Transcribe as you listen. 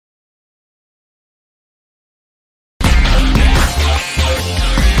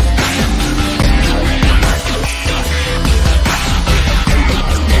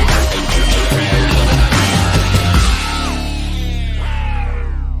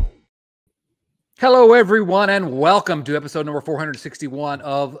Hello, everyone, and welcome to episode number 461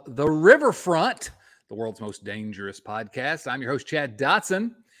 of The Riverfront, the world's most dangerous podcast. I'm your host, Chad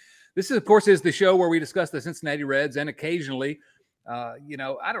Dotson. This, of course, is the show where we discuss the Cincinnati Reds and occasionally, I didn't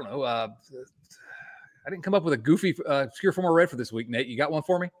come up with a goofy, obscure former Red for this week, Nate. You got one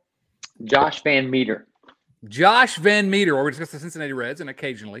for me? Josh Van Meter. Josh Van Meter, where we discuss the Cincinnati Reds and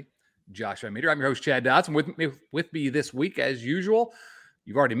occasionally Josh Van Meter. I'm your host, Chad Dotson. With me this week, as usual,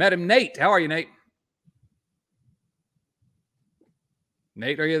 you've already met him, Nate. How are you, Nate?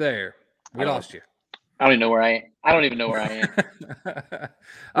 Nate, are you there? We lost you. I don't even know where I am.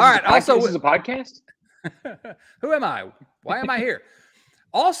 All right. Also, this is a podcast. Who am I? Why am I here?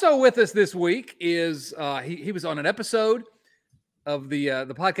 Also with us this week is he was on an episode of the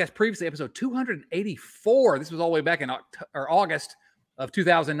podcast previously, episode 284. This was all the way back in August of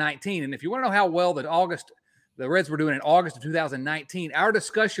 2019. And if you want to know how well the Reds were doing in August of 2019, our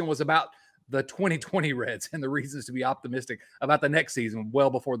discussion was about the 2020 Reds and the reasons to be optimistic about the next season, well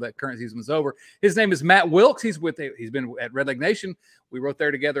before the current season was over. His name is Matt Wilks. He's been at Red Leg Nation. We wrote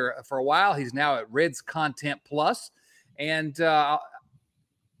there together for a while. He's now at Reds Content Plus. And I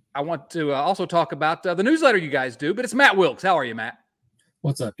want to also talk about the newsletter you guys do, but it's Matt Wilks. How are you, Matt?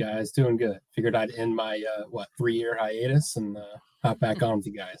 What's up, guys? Doing good. Figured I'd end my 3-year hiatus and hop back on with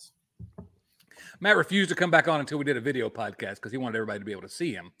you guys. Matt refused to come back on until we did a video podcast because he wanted everybody to be able to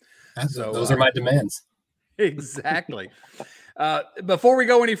see him. So those are my demands. Exactly. Before we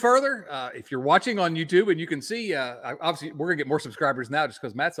go any further, if you're watching on YouTube and you can see, obviously we're going to get more subscribers now just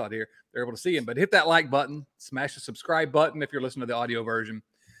because Matt's out here. They're able to see him. But hit that like button, smash the subscribe button if you're listening to the audio version.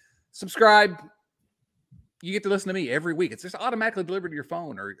 Subscribe. You get to listen to me every week. It's just automatically delivered to your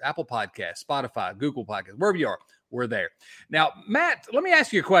phone or Apple Podcasts, Spotify, Google Podcasts, wherever you are. We're there. Now, Matt, let me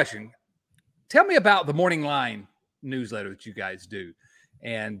ask you a question. Tell me about the Morning Line newsletter that you guys do.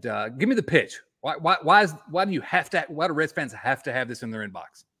 And give me the pitch. Why do Reds fans have to have this in their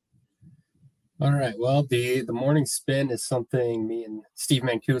inbox? All right. Well, the Morning Spin is something me and Steve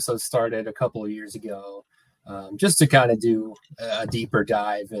Mancuso started a couple of years ago, just to kind of do a deeper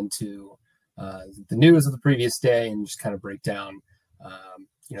dive into the news of the previous day and just kind of break down,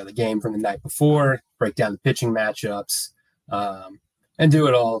 the game from the night before, break down the pitching matchups, and do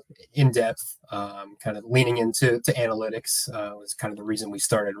it all in depth, kind of leaning into analytics was kind of the reason we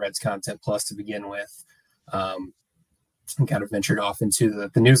started Reds Content Plus to begin with, and kind of ventured off into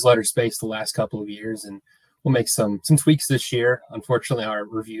the newsletter space the last couple of years. And we'll make some tweaks this year. Unfortunately, our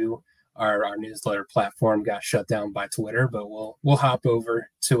newsletter platform got shut down by Twitter, but we'll hop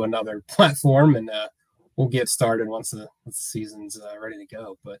over to another platform and we'll get started once the season's ready to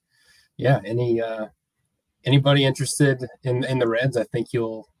go. But yeah, anybody interested in the Reds, I think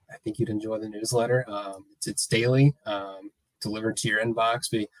you'd enjoy the newsletter. It's daily, delivered to your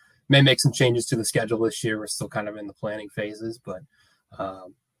inbox. We may make some changes to the schedule this year. We're still kind of in the planning phases, but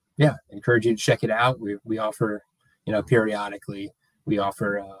encourage you to check it out. We offer, periodically we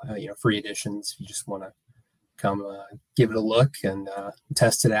offer free editions. If you just want to come give it a look and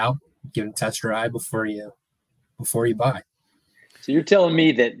test it out, give it a test drive before you buy. So you're telling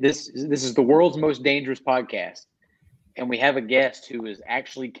me that this is the world's most dangerous podcast, and we have a guest who is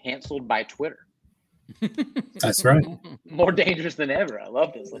actually canceled by Twitter. That's right. More dangerous than ever. I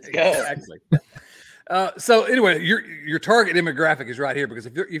love this. Let's go. Exactly. So anyway, your target demographic is right here, because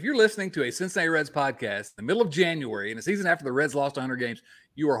if you're listening to a Cincinnati Reds podcast in the middle of January in a season after the Reds lost 100 games,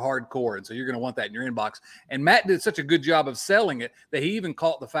 you are hardcore, and so you're going to want that in your inbox. And Matt did such a good job of selling it that he even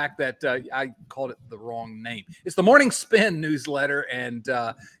caught the fact that I called it the wrong name. It's the Morning Spin newsletter, and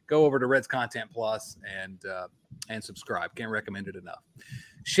go over to Reds Content Plus and subscribe. Can't recommend it enough.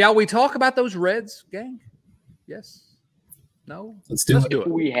 Shall we talk about those Reds, gang? Yes? No? Let's do it.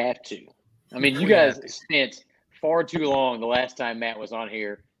 We have to. I mean, you guys spent far too long the last time Matt was on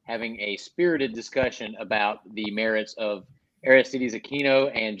here having a spirited discussion about the merits of Aristides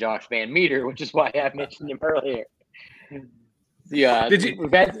Aquino and Josh Van Meter, which is why I mentioned him earlier. Yeah,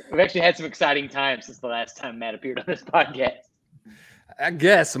 we've actually had some exciting times since the last time Matt appeared on this podcast. I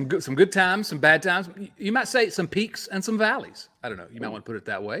guess some good times, some bad times. You might say some peaks and some valleys. I don't know. You might want to put it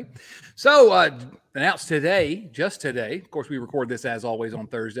that way. So announced today, just today. Of course, we record this as always on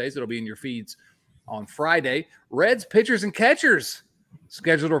Thursdays. It'll be in your feeds on Friday. Reds pitchers and catchers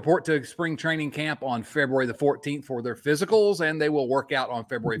scheduled to report to spring training camp on February the 14th for their physicals, and they will work out on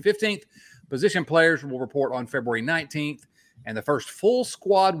February 15th. Position players will report on February 19th, and the first full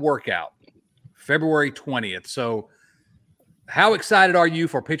squad workout February 20th. So how excited are you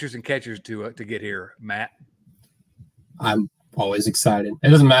for pitchers and catchers to get here, Matt? I'm always excited. It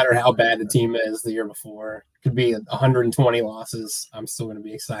doesn't matter how bad the team is the year before. It could be 120 losses. I'm still going to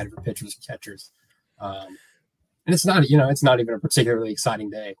be excited for pitchers and catchers. And it's not, it's not even a particularly exciting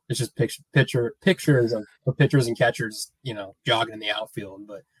day. It's just pictures of pitchers and catchers, jogging in the outfield.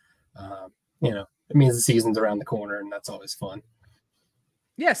 But, it means the season's around the corner, and that's always fun.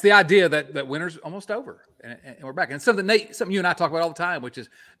 Yes, the idea that winter's almost over and we're back. And something you and I talk about all the time, which is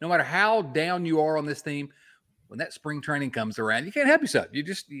no matter how down you are on this team, when that spring training comes around, you can't help yourself. You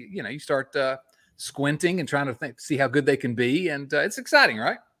just, you start squinting and trying to see how good they can be. And it's exciting,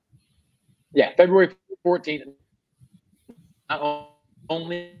 right? Yeah, February 14th, not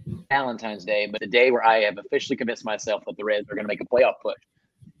only Valentine's Day, but the day where I have officially convinced myself that the Reds are going to make a playoff push.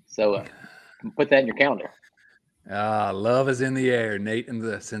 So put that in your calendar. Love is in the air, Nate and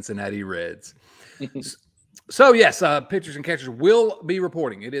the Cincinnati Reds. So, yes, pitchers and catchers will be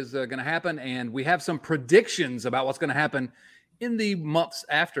reporting. It is going to happen, and we have some predictions about what's going to happen in the months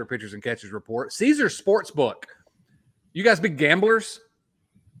after pitchers and catchers report. Caesars Sportsbook. You guys big gamblers?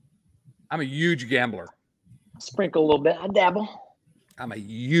 I'm a huge gambler. Sprinkle a little bit. I dabble. I'm a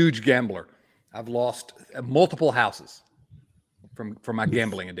huge gambler. I've lost multiple houses from my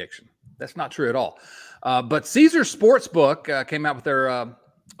gambling addiction. That's not true at all. But Caesars Sportsbook came out with their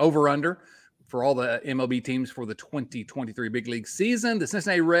over-under for all the MLB teams for the 2023 big league season. The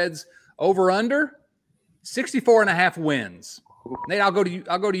Cincinnati Reds over-under 64.5 wins. Nate, I'll go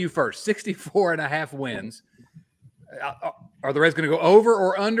to you first. 64.5 wins. Are the Reds going to go over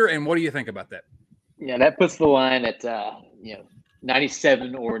or under? And what do you think about that? Yeah, that puts the line at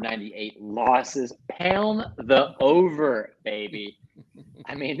 97 or 98 losses. Pound the over, baby.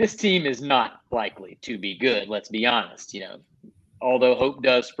 I mean, this team is not likely to be good, let's be honest, although hope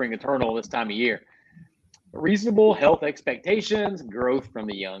does spring eternal this time of year. Reasonable health expectations, growth from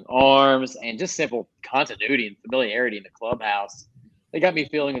the young arms, and just simple continuity and familiarity in the clubhouse. They got me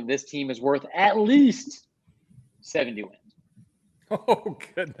feeling that this team is worth at least 70 wins. Oh,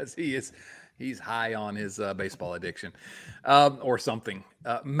 goodness. He's high on his baseball addiction or something.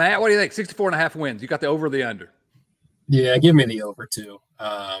 Matt, what do you think? 64.5 wins. You got the over or the under? Yeah, give me the over too.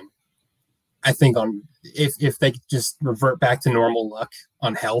 I think if they just revert back to normal luck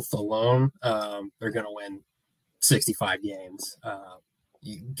on health alone, they're going to win 65 games.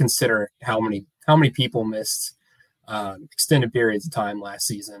 You consider how many people missed extended periods of time last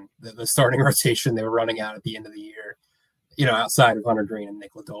season. The starting rotation they were running out at the end of the year, outside of Hunter Green and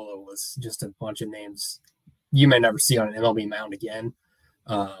Nick Lodolo, was just a bunch of names you may never see on an MLB mound again.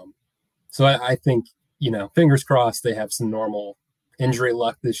 So I think, fingers crossed they have some normal injury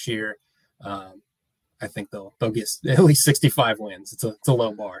luck this year. I think they'll get at least 65 wins. It's a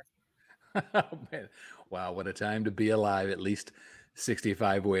low bar. Oh, man. Wow, what a time to be alive. At least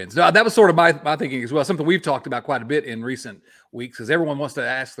 65 wins. No, that was sort of my thinking as well. Something we've talked about quite a bit in recent weeks, because everyone wants to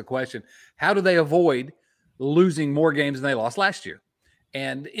ask the question, how do they avoid losing more games than they lost last year?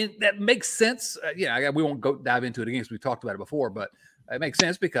 And that makes sense. We won't dive into it again because we've talked about it before, but it makes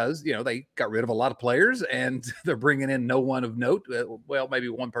sense because, they got rid of a lot of players and they're bringing in no one of note. Well, maybe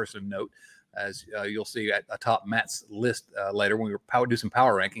one person of note, as you'll see at atop Matt's list later when we do some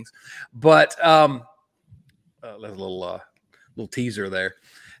power rankings. But there's a little teaser there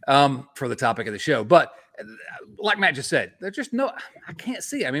for the topic of the show. But like Matt just said, there's just I can't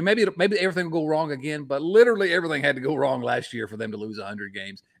see. I mean, maybe everything will go wrong again, but literally everything had to go wrong last year for them to lose 100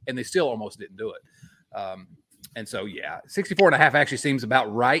 games, and they still almost didn't do it. And so, 64.5 actually seems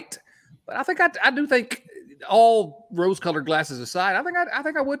about right. But I think I do think, all rose-colored glasses aside, I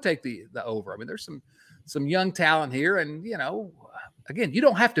think I would take the over. I mean, there's some young talent here, and again, you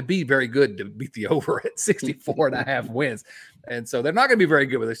don't have to be very good to beat the over at 64.5 wins, and so they're not going to be very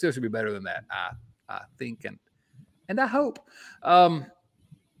good, but they still should be better than that. I think and I hope.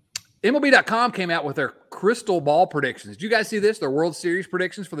 MLB.com came out with their crystal ball predictions. Did you guys see this? Their World Series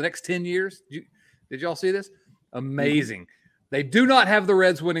predictions for the next 10 years. Did y'all see this? Amazing. They do not have the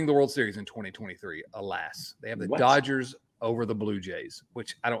Reds winning the World Series in 2023, alas. They have the Dodgers over the Blue Jays,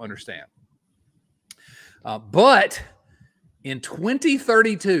 which I don't understand. But in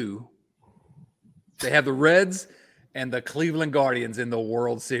 2032, they have the Reds and the Cleveland Guardians in the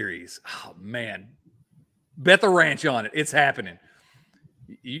World Series. Oh, man. Bet the ranch on it. It's happening.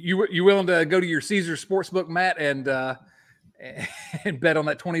 You willing to go to your Caesars Sportsbook, Matt, and bet on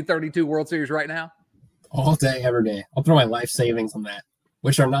that 2032 World Series right now? All day, every day. I'll throw my life savings on that,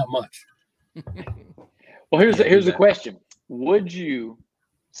 which are not much. Well, here's the question. Would you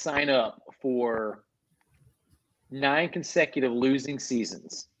sign up for 9 consecutive losing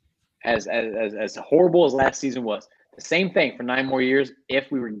seasons, as horrible as last season was? The same thing for 9 more years if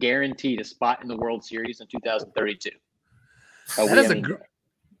we were guaranteed a spot in the World Series in 2032.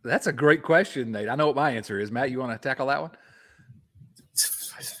 That's a great question, Nate. I know what my answer is. Matt, you want to tackle that one?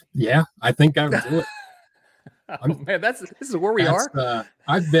 Yeah, I think I would do it. Oh, man, this is where we are.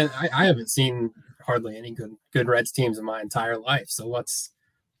 I haven't seen hardly any good Reds teams in my entire life. So what's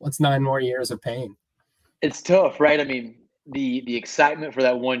 9 more years of pain? It's tough, right? I mean, the excitement for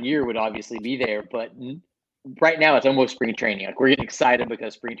that 1 year would obviously be there, but right now it's almost spring training. Like, we're getting excited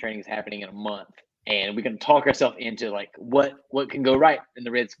because spring training is happening in a month, and we can talk ourselves into like what can go right and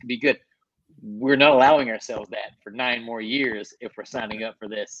the Reds can be good. We're not allowing ourselves that for 9 more years if we're signing up for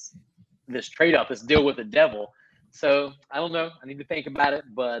this trade-off, this deal with the devil. So I don't know. I need to think about it,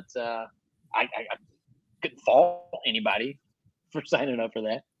 but I couldn't fault anybody for signing up for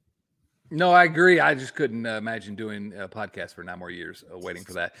that. No, I agree. I just couldn't imagine doing a podcast for 9 more years, waiting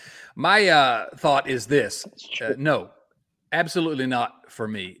for that. My thought is this: no, absolutely not for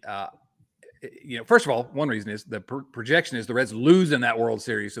me. First of all, one reason is the projection is the Reds lose in that World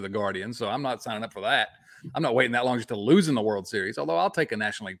Series to the Guardians, so I'm not signing up for that. I'm not waiting that long just to lose in the World Series. Although I'll take a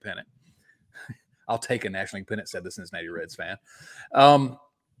National League pennant. I'll take a National League pennant, said the Cincinnati Reds fan.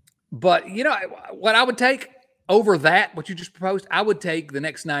 But what I would take over that, what you just proposed, I would take the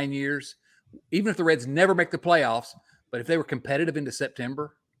next 9 years, even if the Reds never make the playoffs, but if they were competitive into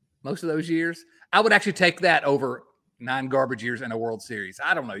September, most of those years, I would actually take that over 9 garbage years in a World Series.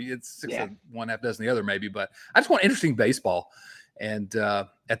 I don't know. It's 6 of one, half dozen the other, maybe, but I just want interesting baseball. And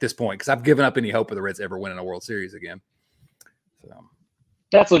at this point, because I've given up any hope of the Reds ever winning a World Series again. So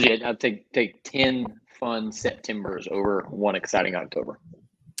that's legit. I'd take 10 fun Septembers over one exciting October.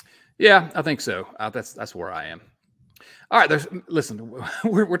 Yeah, I think so. That's where I am. All right, listen,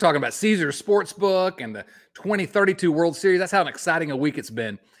 we're talking about Caesars Sportsbook and the 2032 World Series. That's how exciting a week it's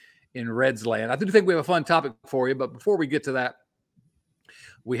been in Reds land. I do think we have a fun topic for you, but before we get to that,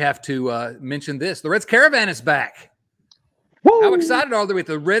 we have to mention this. The Reds Caravan is back. Woo! How excited are they with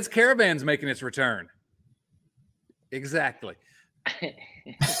the Reds Caravan's making its return? Exactly.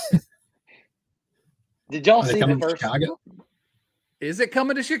 Did y'all see the first? Chicago? Is it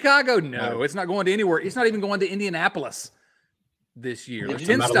coming to Chicago? No, it's not going to anywhere. It's not even going to Indianapolis this year. There's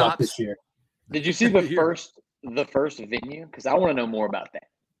 10 stops this year. Did you see the first venue? Because I want to know more about that.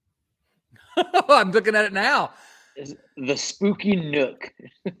 I'm looking at it now. It's the Spooky Nook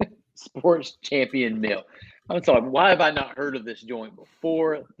Sports Champion Mill. I'm sorry, why have I not heard of this joint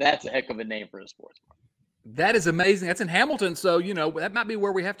before? That's a heck of a name for a sports bar. That is amazing. That's in Hamilton. So, that might be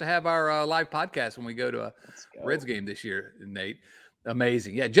where we have to have our live podcast when we go to a Reds game this year, Nate.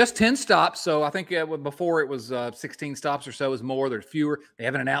 Amazing. Yeah, just 10 stops. So I think before it was 16 stops or so is more. There's fewer. They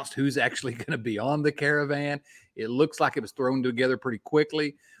haven't announced who's actually going to be on the Caravan. It looks like it was thrown together pretty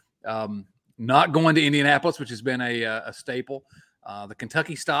quickly. Not going to Indianapolis, which has been a staple. The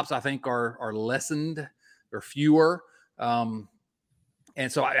Kentucky stops, I think, are lessened or fewer. And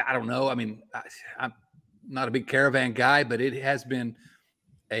so I don't know. I mean, I'm not a big Caravan guy, but it has been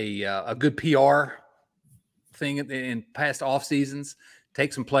a good PR thing in past off seasons.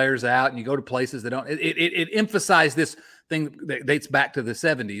 Take some players out and you go to places that don't. It emphasized this thing that dates back to the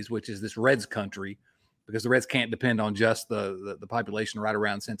 70s, which is this Reds country, because the Reds can't depend on just the population right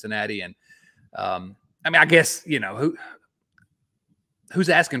around Cincinnati. And I mean, I guess who's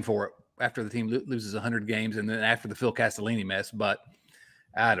asking for it after the team loses 100 games and then after the Phil Castellini mess, but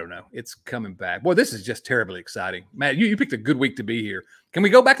I don't know. It's coming back. Boy, this is just terribly exciting. Matt, you picked a good week to be here. Can we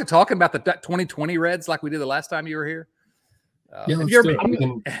go back to talking about the 2020 Reds like we did the last time you were here? Yeah, let's do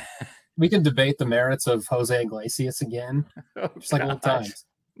it. We can debate the merits of Jose Iglesias again. Just like old times.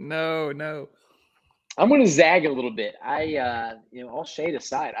 No. I'm going to zag a little bit. All shade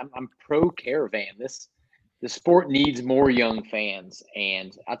aside, I'm pro Caravan. The sport needs more young fans.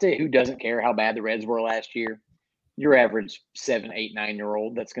 And I'll tell you who doesn't care how bad the Reds were last year. Your average 7, 8,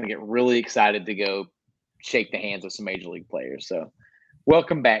 9-year-old that's going to get really excited to go shake the hands of some major league players. So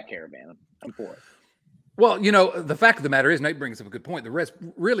welcome back, Caravan. I'm for it. Well, the fact of the matter is, Nate brings up a good point. The Reds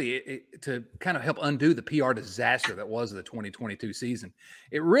really, to kind of help undo the PR disaster that was the 2022 season,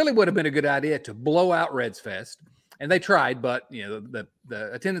 it really would have been a good idea to blow out Reds Fest. And they tried, but the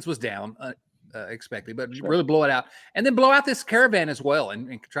attendance was down, expected, but really blow it out. And then blow out this Caravan as well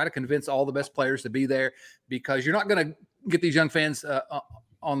and try to convince all the best players to be there, because you're not going to get these young fans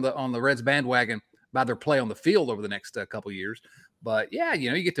on the Reds bandwagon by their play on the field over the next couple of years. But yeah,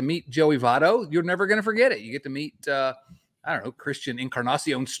 you get to meet Joey Votto. You're never going to forget it. You get to meet, Christian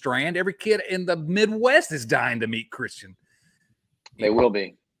Encarnacion Strand. Every kid in the Midwest is dying to meet Christian. They will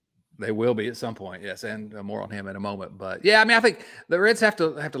be. They will be at some point, yes, and more on him in a moment. But yeah, I mean, I think the Reds have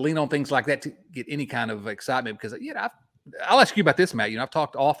to lean on things like that to get any kind of excitement, because I'll ask you about this, Matt. I've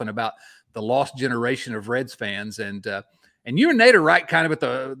talked often about the lost generation of Reds fans, and you and Nate are right, kind of at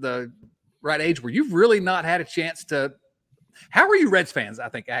the right age where you've really not had a chance to How are you Reds fans? I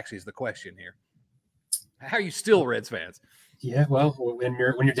think actually is the question here. How are you still Reds fans? Yeah, well, when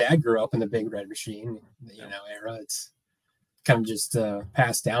your dad grew up in the Big Red Machine, era, it's kind of just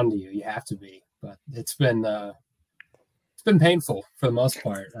passed down to you. You have to be, but it's been painful for the most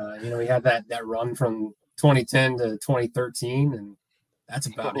part. We had that run from 2010 to 2013, and that's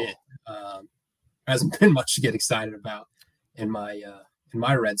about it. Hasn't been much to get excited about in my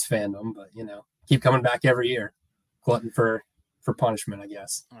Reds fandom, but keep coming back every year. Glutton for punishment, I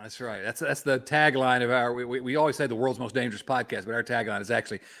guess. That's right. That's the tagline of our. We always say the world's most dangerous podcast, but our tagline is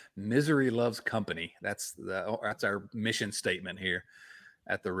actually "Misery loves company." That's our mission statement here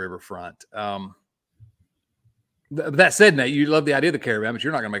at the Riverfront. That said, Nate, you love the idea of the caravan, but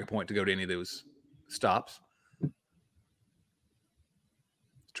you're not going to make a point to go to any of those stops.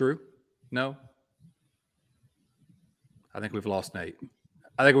 True? No? I think we've lost Nate.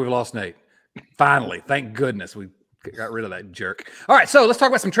 Finally, thank goodness we got rid of that jerk. All right, so let's talk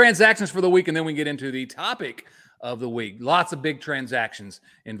about some transactions for the week, and then we can get into the topic of the week. Lots of big transactions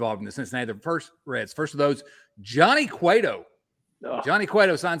involved in the Cincinnati Reds. First of those, Johnny Cueto. Johnny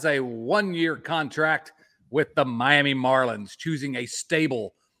Cueto signs a 1-year contract with the Miami Marlins, choosing a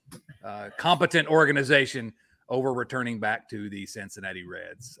stable, competent organization over returning back to the Cincinnati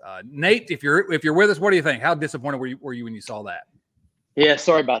Reds. Nate, if you're with us, what do you think? How disappointed were you when you saw that? Yeah,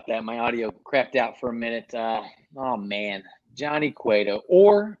 sorry about that. My audio crapped out for a minute. Oh man, Johnny Cueto,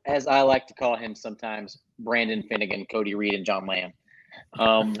 or as I like to call him sometimes, Brandon Finnegan, Cody Reed, and John Lamb.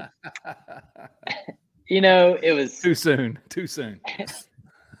 It was too soon.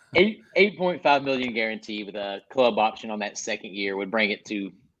 8.5 million guarantee with a club option on that second year would bring it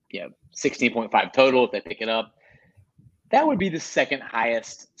to 16.5 total if they pick it up. That would be the second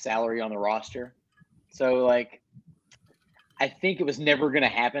highest salary on the roster. So I think it was never going to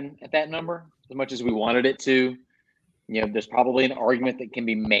happen at that number as much as we wanted it to. There's probably an argument that can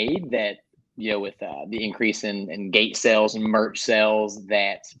be made that with the increase in gate sales and merch sales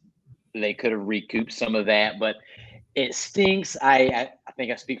that they could have recouped some of that, but it stinks. I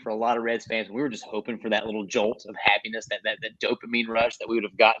think I speak for a lot of Reds fans. We were just hoping for that little jolt of happiness, that dopamine rush that we would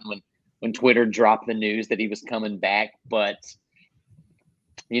have gotten when Twitter dropped the news that he was coming back. But,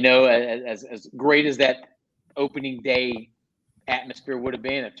 as great as that opening day atmosphere would have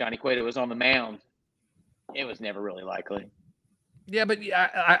been if Johnny Cueto was on the mound, it was never really likely. Yeah, but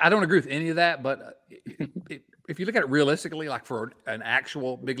I don't agree with any of that. But if you look at it realistically, like for an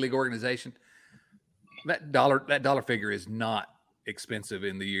actual big league organization, that dollar figure is not expensive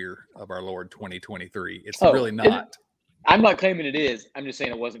in the year of our Lord 2023. It's really not. I'm not claiming it is. I'm just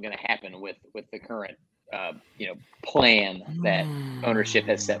saying it wasn't going to happen with the current plan that ownership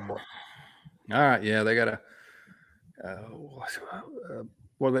has set forth. All right, yeah, they got to.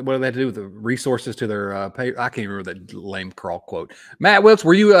 What do they have to do with the resources to their pay? I can't remember that lame crawl quote. Matt Wilkes,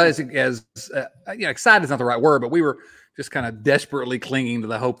 were you as excited is not the right word, but we were just kind of desperately clinging to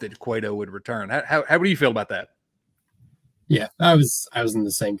the hope that Cueto would return. How do you feel about that? Yeah, I was in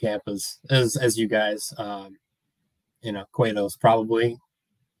the same camp as you guys. Cueto's probably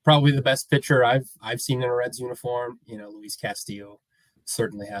the best pitcher I've seen in a Reds uniform. Luis Castillo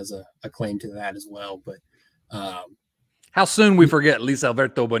certainly has a claim to that as well. But how soon we forget Luis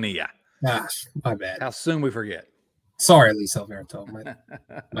Alberto Bonilla? Gosh, my bad. How soon we forget? Sorry, Luis Alberto.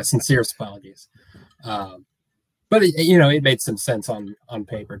 My sincerest apologies. But it made some sense on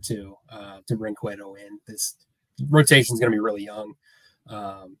paper too to bring Cueto in. This rotation is going to be really young.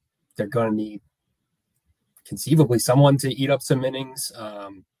 They're going to need conceivably someone to eat up some innings. I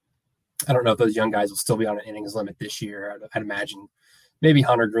don't know if those young guys will still be on an innings limit this year. I'd imagine maybe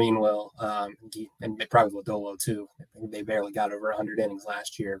Hunter Green will, and probably Lodolo too. I think they barely got over 100 innings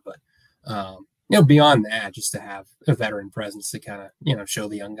last year, but beyond that, just to have a veteran presence to kind of show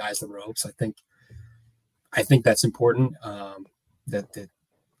the young guys the ropes. I think that's important. That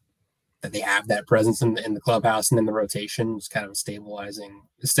they have that presence in the clubhouse and in the rotation. It's kind of a stabilizing,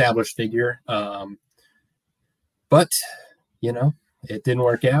 established figure. But it didn't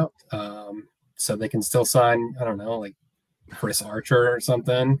work out. So they can still sign, I don't know, like Chris Archer or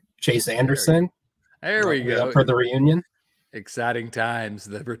something, Chase Anderson. There we go. For the reunion. Exciting times,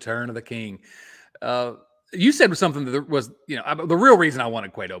 the return of the king. You said something that was, the real reason I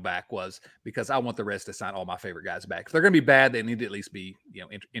wanted Cueto back was because I want the Reds to sign all my favorite guys back. If they're going to be bad, they need to at least be,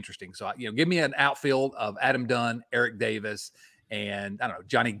 interesting. So, give me an outfield of Adam Dunn, Eric Davis, and I don't know,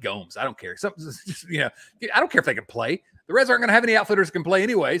 Johnny Gomes. I don't care. I don't care if they can play. The Reds aren't going to have any outfielders who can play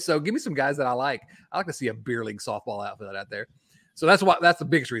anyway. So give me some guys that I like. I like to see a beer league softball outfield out there. So that's the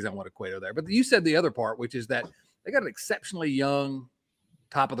biggest reason I wanted Cueto there. But you said the other part, which is that they got an exceptionally young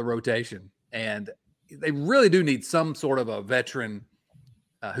top of the rotation. And they really do need some sort of a veteran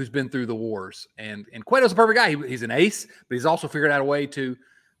who's been through the wars. And Cueto's a perfect guy. He's an ace, but he's also figured out a way to,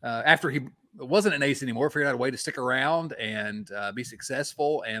 after he wasn't an ace anymore, figured out a way to stick around and be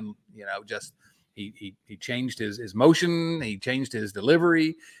successful. And, just he changed his motion. He changed his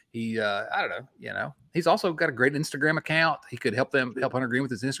delivery. I don't know, he's also got a great Instagram account. He could help Hunter Green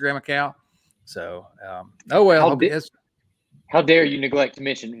with his Instagram account. So, how dare you neglect to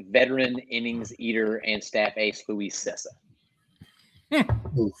mention veteran innings eater and staff ace Luis Cessa?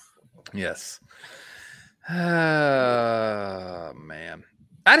 Yes. Man.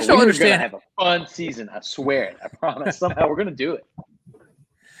 I just don't understand. We're going to have a fun season. I swear it. I promise. Somehow we're going to do it.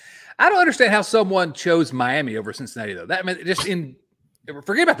 I don't understand how someone chose Miami over Cincinnati, though.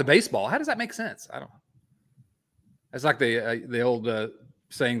 Forget about the baseball. How does that make sense? I don't know. It's like the old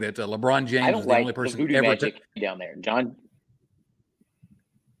saying that LeBron James was the only person voodoo ever magic down there. John.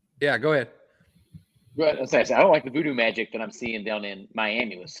 Yeah, go ahead. I don't like the voodoo magic that I'm seeing down in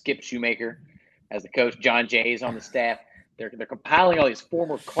Miami with Skip Shoemaker as the coach. John Jay is on the staff. They're compiling all these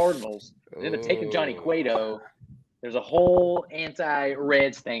former Cardinals. And then they're taking Johnny Cueto. There's a whole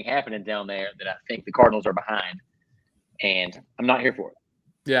anti-Reds thing happening down there that I think the Cardinals are behind. And I'm not here for it.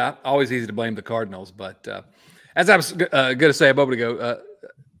 Yeah, always easy to blame the Cardinals. But as I was going to say a moment ago,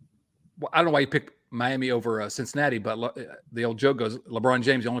 I don't know why you picked Miami over Cincinnati, but the old joke goes, LeBron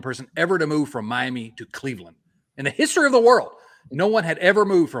James, the only person ever to move from Miami to Cleveland. In the history of the world, no one had ever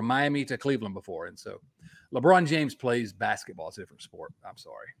moved from Miami to Cleveland before. And so LeBron James plays basketball. It's a different sport. I'm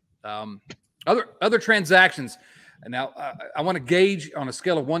sorry. Other transactions. And now I want to gauge on a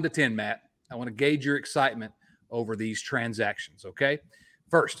scale of 1 to 10, Matt. I want to gauge your excitement over these transactions, okay?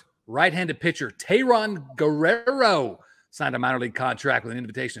 First, right-handed pitcher Tayron Guerrero signed a minor league contract with an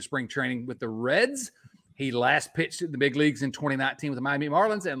invitation to spring training with the Reds. He last pitched in the big leagues in 2019 with the Miami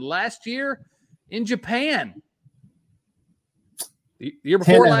Marlins and last year in Japan. The year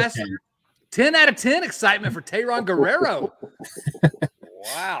before last, 10 out of 10 excitement for Tayron Guerrero.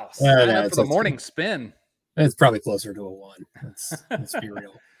 Wow. Sign up for the morning spin. It's probably closer to a 1. Let's be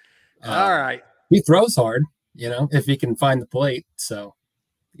real. All right. He throws hard, if he can find the plate. So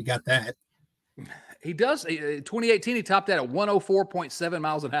you got that. He does. 2018, he topped out at 104.7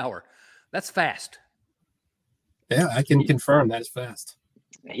 miles an hour. That's fast. Yeah, I can confirm that is fast.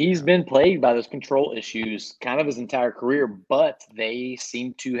 He's been plagued by those control issues kind of his entire career, but they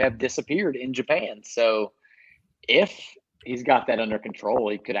seem to have disappeared in Japan. So if he's got that under control,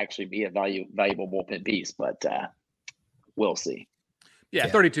 he could actually be a valuable bullpen piece, but we'll see. Yeah,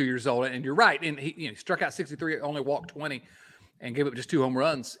 32 years old. And you're right. And he struck out 63, only walked 20. And gave up just 2 home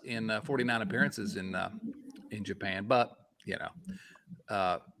runs in 49 appearances in Japan. But, he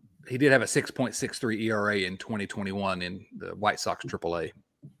did have a 6.63 ERA in 2021 in the White Sox AAA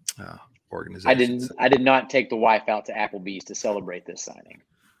organization. I did not take the wife out to Applebee's to celebrate this signing.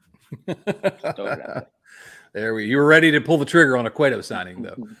 You were ready to pull the trigger on a Cueto signing,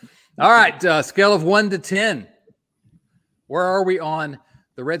 though. All right, scale of 1 to 10. Where are we on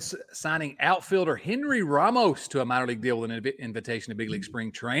the Reds signing outfielder Henry Ramos to a minor league deal with an invitation to big league spring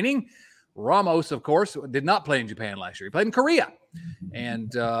training? Ramos, of course, did not play in Japan last year. He played in Korea.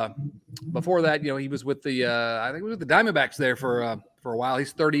 And before that, he was with the Diamondbacks there for a while.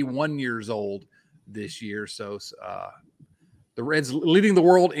 He's 31 years old this year. So the Reds leading the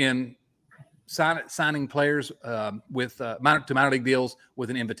world in signing players with minor league deals with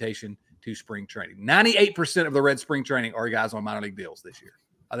an invitation to spring training. 98% of the Red spring training are guys on minor league deals this year.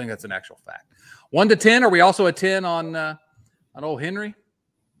 I think that's an actual fact. 1 to 10. Are we also a 10 on old Henry?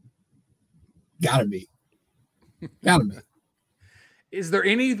 Gotta be. Is there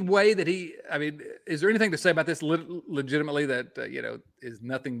any way that is there anything to say about this legitimately that, is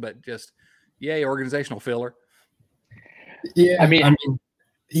nothing but just, yay, organizational filler? Yeah.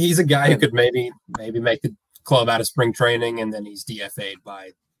 He's a guy who could maybe make the club out of spring training and then he's DFA'd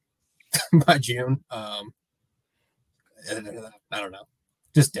by June. I don't know.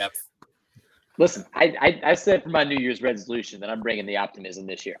 Just depth. Listen, I said for my New Year's resolution that I'm bringing the optimism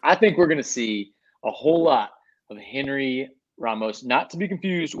this year. I think we're going to see a whole lot of Henry Ramos, not to be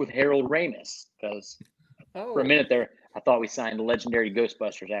confused with Harold Ramis, because for a minute there, I thought we signed the legendary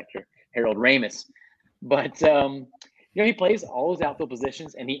Ghostbusters actor Harold Ramis. But, he plays all his outfield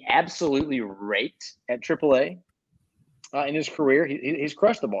positions, and he absolutely raked at AAA in his career. He's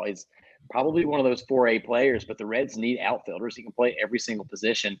crushed the ball. He's probably one of those 4A players, but the Reds need outfielders. He can play every single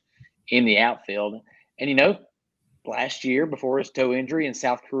position in the outfield. And, last year before his toe injury in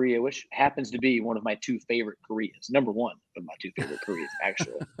South Korea, which happens to be one of my 2 favorite Koreas, number 1 of my 2 favorite Koreas,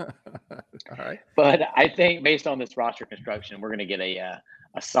 actually. All right. But I think based on this roster construction, we're going to get a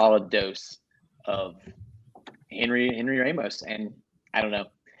solid dose of Henry Ramos. And I don't know.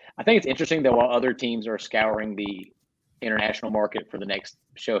 I think it's interesting that while other teams are scouring the international market for the next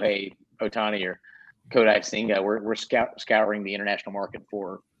Shohei Ohtani or Kodai Senga, we're scouring the international market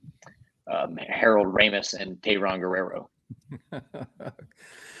for Harold Ramis and Tayron Guerrero.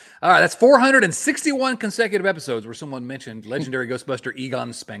 All right, that's 461 consecutive episodes where someone mentioned legendary Ghostbuster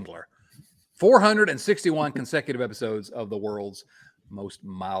Egon Spengler. 461 consecutive episodes of the world's most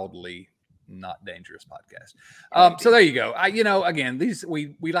mildly not dangerous podcast. So there you go. Again, these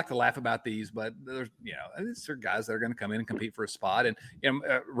we like to laugh about these, but there's these are guys that are going to come in and compete for a spot. And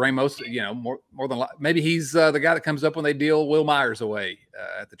Ramos, more than maybe he's the guy that comes up when they deal Will Myers away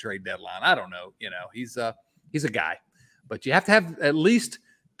at the trade deadline. I don't know. He's a guy, but you have to have at least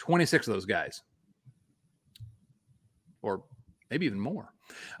 26 of those guys, or maybe even more.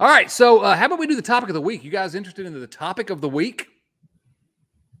 All right. So how about we do the topic of the week? You guys interested in the topic of the week?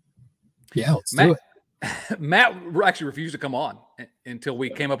 Yeah, let's do it. Matt actually refused to come on until we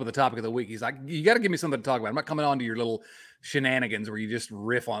came up with the topic of the week. He's like, you got to give me something to talk about. I'm not coming on to your little shenanigans where you just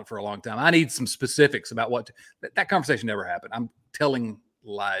riff on it for a long time. I need some specifics about that conversation never happened. I'm telling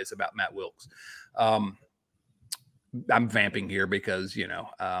lies about Matt Wilks. I'm vamping here because,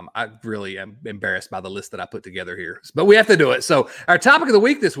 I really am embarrassed by the list that I put together here, but we have to do it. So our topic of the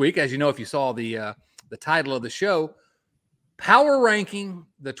week this week, as you know, if you saw the title of the show, Power Ranking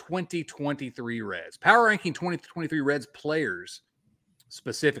the 2023 Reds. Power Ranking 2023 Reds players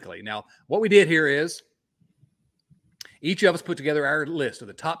specifically. Now, what we did here is each of us put together our list of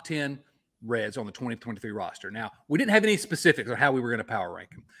the top 10 Reds on the 2023 roster. Now, we didn't have any specifics on how we were going to power rank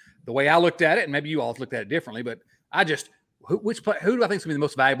them. The way I looked at it, and maybe you all looked at it differently, but who do I think is going to be the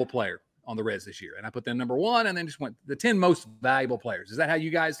most valuable player on the Reds this year? And I put them number one and then just went the 10 most valuable players. Is that how you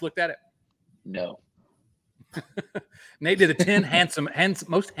guys looked at it? No. Nate did the 10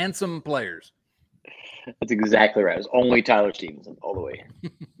 most handsome players. That's exactly right. It was only Tyler Stevenson all the way.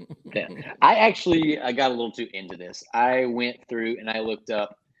 Yeah. I got a little too into this. I went through and I looked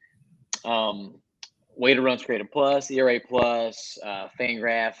up weighted runs created plus, ERA plus,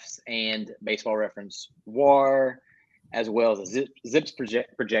 Fangraphs, and Baseball Reference WAR, as well as Zips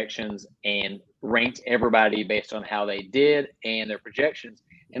projections, and ranked everybody based on how they did and their projections.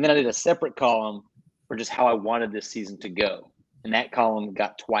 And then I did a separate column for just how I wanted this season to go. And that column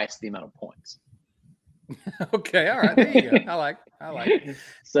got twice the amount of points. Okay. All right. There you go. I like it.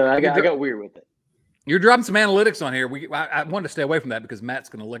 So I got weird with it. You're dropping some analytics on here. I wanted to stay away from that because Matt's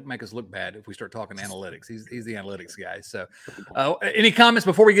going to make us look bad if we start talking analytics. He's the analytics guy. So any comments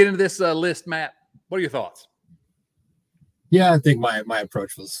before we get into this list, Matt? What are your thoughts? Yeah, I think my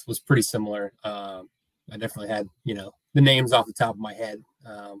approach was pretty similar. I definitely had, the names off the top of my head,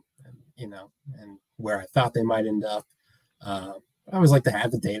 and where I thought they might end up. I always like to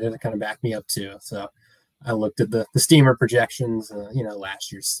have the data to kind of back me up too. So I looked at the Steamer projections,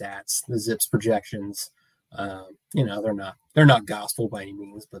 last year's stats, the Zips projections. They're not gospel by any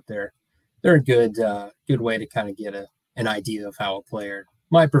means, but they're a good way to kind of get an idea of how a player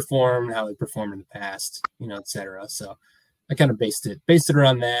might perform, how they performed in the past, et cetera. So I kind of based it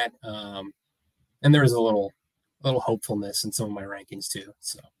around that. And there was a little hopefulness in some of my rankings too.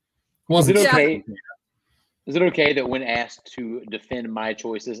 So is it okay? Is it okay that when asked to defend my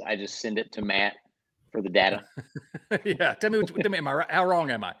choices, I just send it to Matt for the data? Yeah. Tell me, how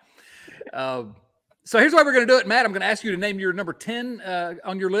wrong am I? So here's why we're going to do it, Matt. I'm going to ask you to name your number 10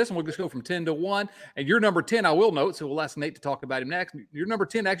 on your list, and we'll just go from 10 to 1. And your number 10, I will note, so we'll ask Nate to talk about him next. Your number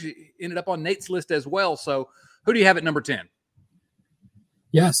 10 actually ended up on Nate's list as well. So who do you have at number 10?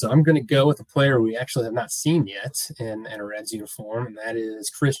 Yeah, so I'm going to go with a player we actually have not seen yet in a Reds uniform, and that is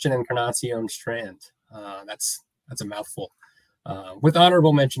Christian Encarnacion Strand. That's a mouthful. With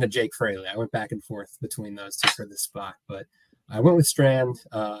honorable mention to Jake Fraley. I went back and forth between those two for this spot, but I went with Strand.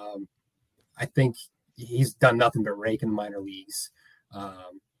 I think he's done nothing but rake in the minor leagues.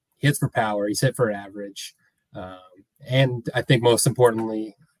 He hits for power. He's hit for average. And I think most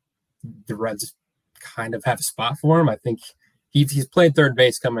importantly, the Reds kind of have a spot for him. I think he's played third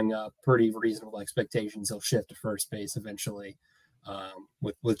base coming up, pretty reasonable expectations. He'll shift to first base eventually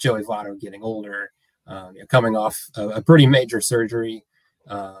with Joey Votto getting older, coming off a pretty major surgery.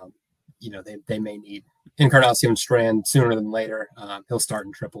 They may need Encarnacion Strand sooner than later. He'll start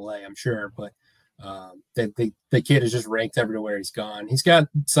in AAA, I'm sure, but the kid is just ranked everywhere he's gone. He's got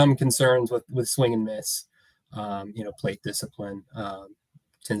some concerns with swing and miss, plate discipline,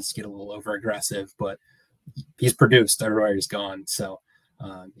 tends to get a little over aggressive, but he's produced everywhere he's gone. So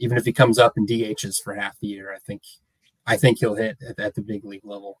even if he comes up in DHs for half the year, I think he'll hit at the big league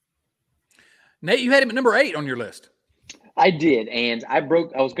level. Nate, you had him at number 8 on your list. I did, and I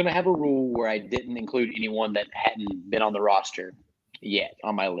was going to have a rule where I didn't include anyone that hadn't been on the roster yet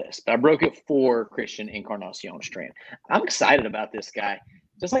on my list, but I broke it for Christian Encarnacion Strand. I'm excited about this guy.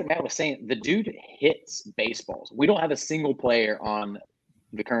 Just like Matt was saying, the dude hits baseballs. We don't have a single player on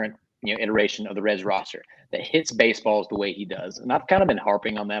the current iteration of the Reds roster that hits baseballs the way he does, and I've kind of been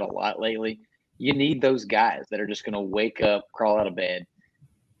harping on that a lot lately. You need those guys that are just going to wake up, crawl out of bed,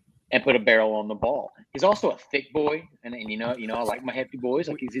 and put a barrel on the ball. He's also a thick boy, and I like my hefty boys.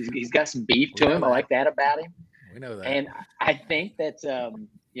 Like he's got some beef to him. I like that about him. We know that. And I think that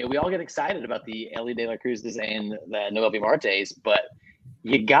we all get excited about the Elly De La Cruzes and the Noelvi Martes, but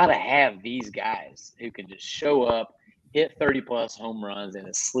you got to have these guys who can just show up, hit 30-plus home runs in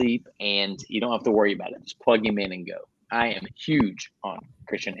his sleep, and you don't have to worry about it. Just plug him in and go. I am huge on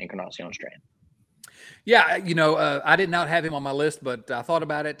Christian Encarnacion Strand. Yeah, I did not have him on my list, but I thought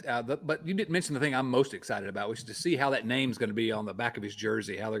about it. But you didn't mention the thing I'm most excited about, which is to see how that name's going to be on the back of his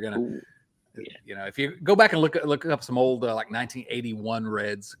jersey, how they're going to if you go back and look up some old like 1981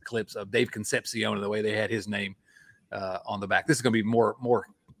 Reds clips of Dave Concepcion and the way they had his name on the back. This is going to be more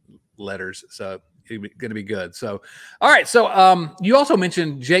letters, so it's going to be good. So, all right. So, you also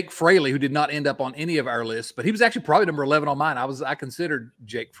mentioned Jake Fraley, who did not end up on any of our lists, but he was actually probably number 11 on mine. I considered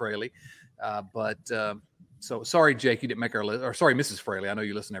Jake Fraley, so sorry, Jake, you didn't make our list. Or sorry, Mrs. Fraley. I know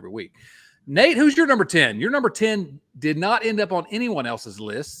you listen every week. Nate, who's your number 10? Your number 10 did not end up on anyone else's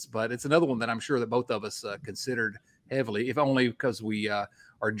lists, but it's another one that I'm sure that both of us considered heavily, if only because we are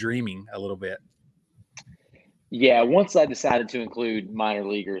dreaming a little bit. Yeah, once I decided to include minor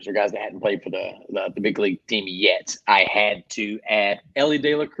leaguers or guys that hadn't played for the big league team yet, I had to add Elly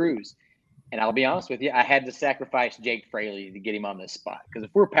De La Cruz. And I'll be honest with you, I had to sacrifice Jake Fraley to get him on this spot. Because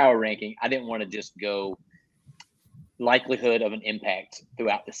if we're power ranking, I didn't want to just go likelihood of an impact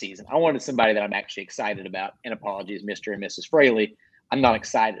throughout the season. I wanted somebody that I'm actually excited about. And apologies, Mr. and Mrs. Fraley. I'm not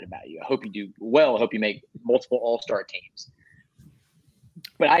excited about you. I hope you do well. I hope you make multiple all-star teams.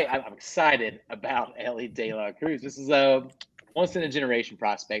 But I'm excited about Elly De La Cruz. This is a once-in-a-generation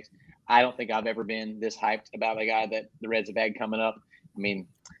prospect. I don't think I've ever been this hyped about a guy that the Reds have had coming up. I mean,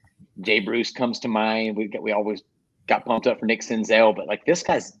 Jay Bruce comes to mind. We always got pumped up for Nick Senzel, but like this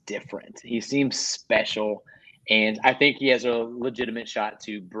guy's different. He seems special. And I think he has a legitimate shot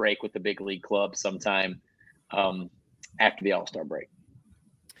to break with the big league club sometime after the All-Star break.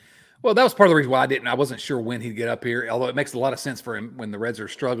 Well, that was part of the reason why I wasn't sure when he'd get up here, although it makes a lot of sense for him when the Reds are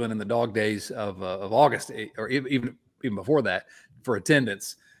struggling in the dog days of August, or even before that, for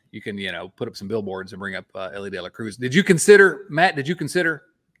attendance. You can, put up some billboards and bring up Elly De La Cruz. Matt, did you consider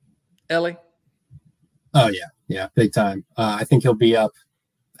Elly? Oh, yeah, big time. I think he'll be up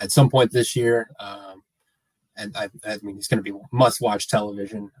at some point this year. And I mean, he's going to be must-watch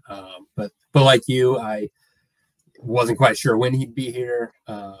television. But like you, I wasn't quite sure when he'd be here.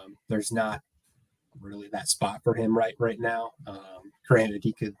 There's not really that spot for him right now. Granted,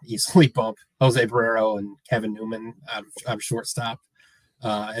 he could easily bump Jose Barrero and Kevin Newman out of shortstop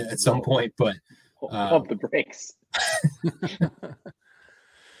at some point, but pump the brakes.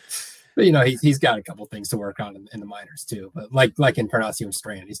 But he's got a couple things to work on in the minors too. But like Encarnacion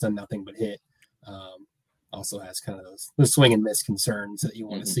Strand, he's done nothing but hit. Also has kind of those swing and miss concerns that you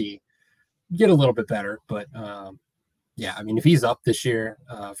want to see get a little bit better. But yeah, I mean, if he's up this year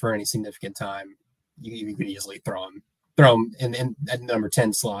for any significant time, you could easily throw him in at number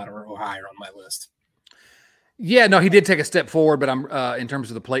 10 slot or higher on my list. Yeah, no, he did take a step forward, but I'm in terms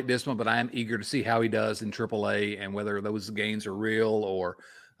of the plate discipline. But I am eager to see how he does in AAA and whether those gains are real or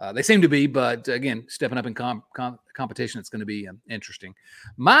they seem to be. But again, stepping up in competition, it's going to be interesting.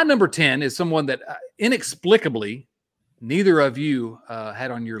 My number 10 is someone that inexplicably neither of you had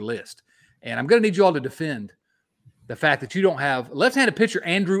on your list, and I'm going to need you all to defend the fact that you don't have left-handed pitcher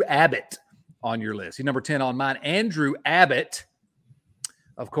Andrew Abbott on your list. He's number 10 on mine. Andrew Abbott,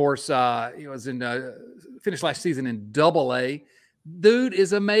 of course, he was finished last season in Double-A. Dude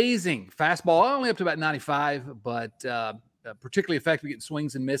is amazing. Fastball only up to about 95, but particularly effective getting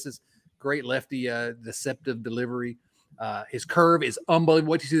swings and misses. Great lefty, deceptive delivery. His curve is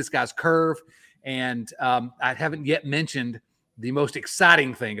unbelievable. What you see this guy's curve, and I haven't yet mentioned the most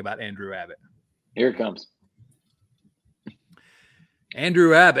exciting thing about Andrew Abbott. Here it comes.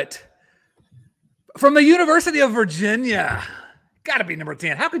 Andrew Abbott from the University of Virginia. Got to be number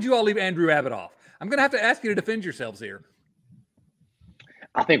 10. How could you all leave Andrew Abbott off? I'm going to have to ask you to defend yourselves here.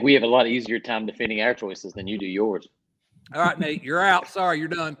 I think we have a lot easier time defending our choices than you do yours. All right, Nate, you're out. Sorry, you're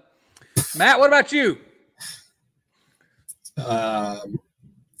done. Matt, what about you? I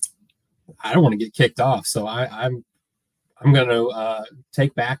don't want to get kicked off, so I'm going to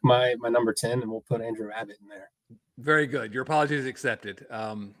take back my number 10, and we'll put Andrew Abbott in there. Very good. Your apology is accepted.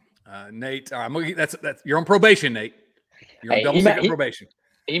 Nate, that's you're on probation, Nate. You're on double secret probation.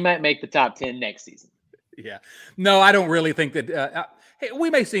 He might make the top 10 next season. Yeah. No, I don't really think that. Hey, we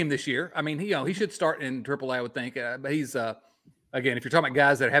may see him this year. I mean, he should start in AAA, I would think. But he's again, if you're talking about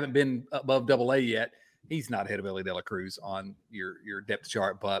guys that haven't been above AA yet, he's not ahead of Elly De La Cruz on your depth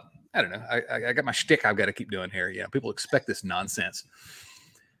chart. But I don't know. I got my shtick I've got to keep doing here. Yeah, people expect this nonsense.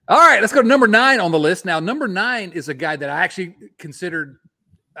 All right, let's go to number 9 on the list. Now, number 9 is a guy that I actually considered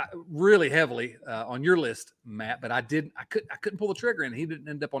really heavily on your list, Matt, but I couldn't pull the trigger, and he didn't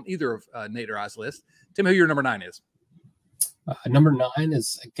end up on either of Nate or I's list. Tell me who your number 9 is. Number 9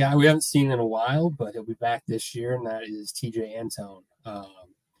 is a guy we haven't seen in a while, but he'll be back this year, and that is TJ Antone.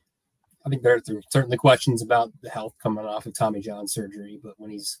 I think there are certainly questions about the health coming off of Tommy John surgery, but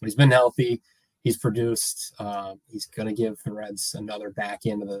when he's been healthy, he's produced. He's going to give the Reds another back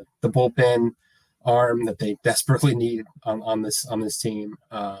end of the bullpen arm that they desperately need on this team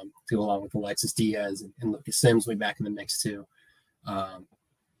to go along with Alexis Diaz and Lucas Sims will be back in the mix too. But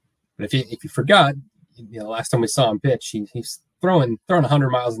if you forgot, last time we saw him pitch, he's throwing 100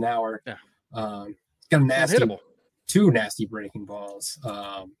 miles an hour. Yeah. Got two nasty breaking balls.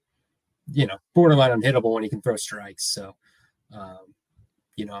 Borderline unhittable when he can throw strikes. So,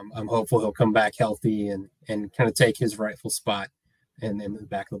 I'm hopeful he'll come back healthy and kind of take his rightful spot and then move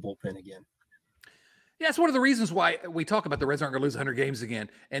back to the bullpen again. Yeah, it's one of the reasons why we talk about the Reds aren't going to lose 100 games again.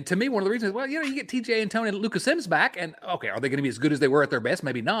 And to me, one of the reasons, you get TJ Antone and Lucas Sims back, and okay, are they going to be as good as they were at their best?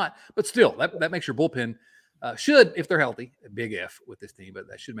 Maybe not, but still, that makes your bullpen should, if they're healthy, a big F with this team, but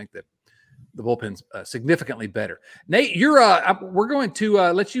that should make the bullpens significantly better. Nate, we're going to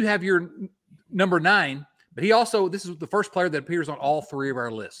let you have your number 9, but this is the first player that appears on all 3 of our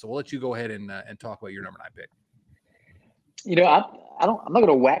lists. So we'll let you go ahead and talk about your number 9 pick. I'm not going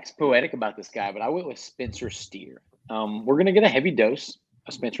to wax poetic about this guy, but I went with Spencer Steer. We're going to get a heavy dose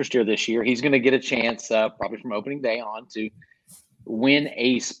of Spencer Steer this year. He's going to get a chance, probably from opening day on, to win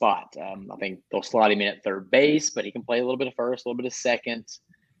a spot. I think they'll slot him in at third base, but he can play a little bit of first, a little bit of second.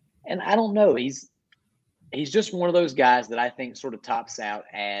 And I don't know. He's just one of those guys that I think sort of tops out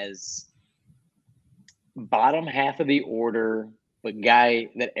as bottom half of the order, but guy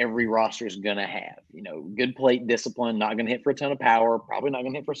that every roster is going to have. Good plate discipline, not going to hit for a ton of power, probably not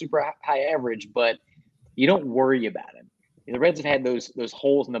going to hit for a super high average, but you don't worry about him. The Reds have had those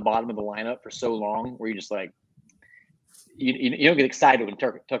holes in the bottom of the lineup for so long where you're just like, you don't get excited when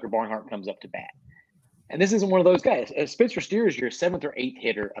Tucker Barnhart comes up to bat. And this isn't one of those guys. If Spencer Steer is your 7th or 8th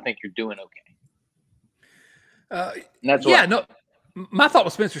hitter, I think you're doing okay. My thought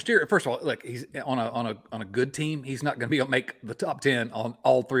was Spencer Steer. First of all, look, he's on a good team. He's not going to be able to make the top 10 on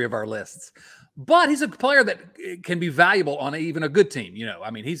all 3 of our lists, but he's a player that can be valuable on even a good team.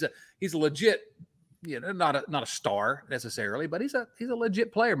 He's a legit, not a star necessarily, but he's a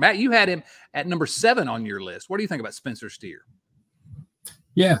legit player. Matt, you had him at number 7 on your list. What do you think about Spencer Steer?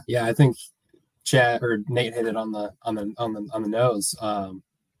 Yeah, I think Chad or Nate hit it on the nose.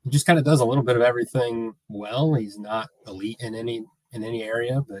 He just kind of does a little bit of everything well. He's not elite in any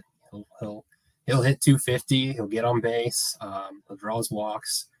area, but he'll hit 250. He'll get on base. He'll draw his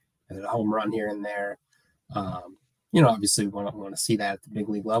walks, and a home run here and there. Obviously we want to see that at the big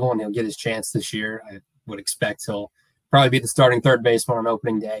league level, and he'll get his chance this year. I would expect he'll probably be the starting third baseman on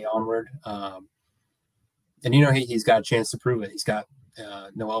opening day onward. He's got a chance to prove it. He's got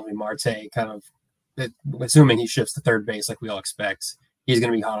Noelvi Marte kind of, assuming he shifts to third base like we all expect, he's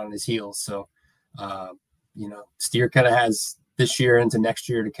going to be hot on his heels. So, Steer kind of has this year into next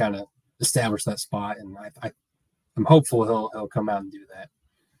year to kind of establish that spot, and I'm hopeful he'll come out and do that.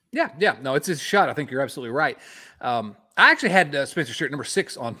 Yeah. No, it's his shot. I think you're absolutely right. I actually had Spencer Steer at number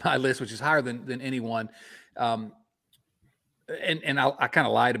 6 on my list, which is higher than anyone. And I kind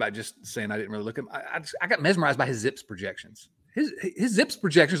of lied about just saying I didn't really look at him. I got mesmerized by his ZiPS projections. His ZiPS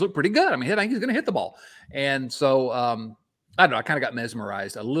projections look pretty good. I think he's going to hit the ball. And so, I don't know. I kind of got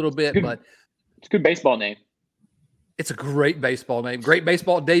mesmerized a little bit, but it's a good baseball name. It's a great baseball name. Great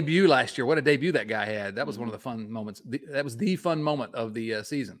baseball debut last year. What a debut that guy had. That was one of the fun moments. That was the fun moment of the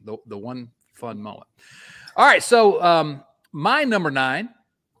season, the one fun moment. All right, so my number 9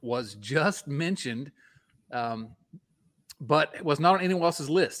 was just mentioned, but it was not on anyone else's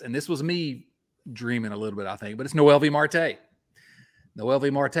list. And this was me dreaming a little bit, I think. But it's Noelvi Marte.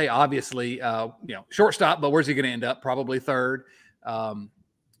 Noelvi Marte, obviously, shortstop, but where's he going to end up? Probably third. I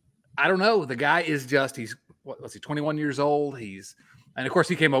don't know. The guy is he's 21 years old. And of course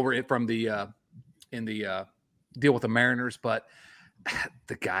he came over from in the deal with the Mariners, but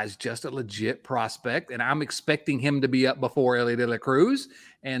the guy's just a legit prospect, and I'm expecting him to be up before Ellie De La Cruz.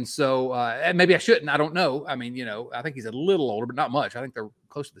 And so and maybe I shouldn't. I don't know. I mean, I think he's a little older, but not much. I think they're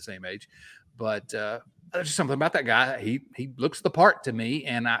close to the same age. But there's just something about that guy. He looks the part to me,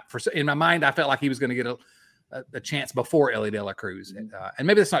 and in my mind, I felt like he was going to get a chance before Ellie De La Cruz. And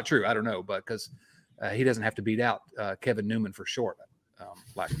maybe that's not true. I don't know, but because he doesn't have to beat out Kevin Newman for short,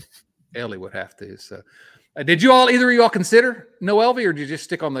 like Ellie would have to. So. Did either of you all consider Noelvi, or did you just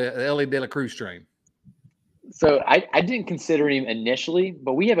stick on the Ellie De La Cruz train? So I didn't consider him initially,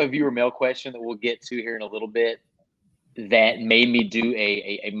 but we have a viewer mail question that we'll get to here in a little bit that made me do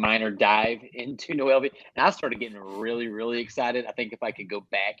a minor dive into Noelvi. And I started getting really, really excited. I think if I could go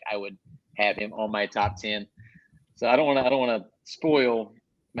back, I would have him on my top 10. So I don't want to spoil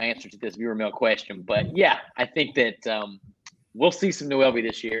my answer to this viewer mail question, but yeah, I think that we'll see some Noelvi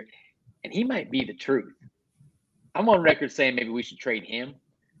this year, and he might be the truth. I'm on record saying maybe we should trade him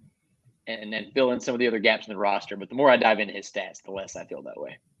and then fill in some of the other gaps in the roster. But the more I dive into his stats, the less I feel that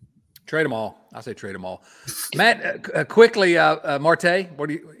way. Trade them all. I say trade them all. Matt, quickly, Marte,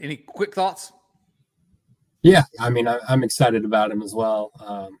 any quick thoughts? Yeah, I mean, I'm excited about him as well.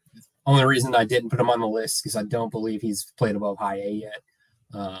 Only reason I didn't put him on the list because I don't believe he's played above high A yet.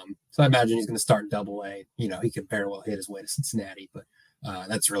 So I imagine he's going to start in Double A. He could very well hit his way to Cincinnati, but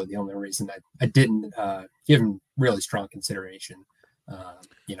that's really the only reason I didn't give him really strong consideration.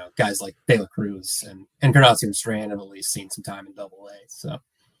 Guys like De La Cruz and Encarnacion Strand have at least seen some time in Double A. So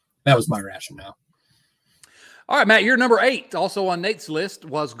that was my rationale. All right, Matt, your number 8, also on Nate's list,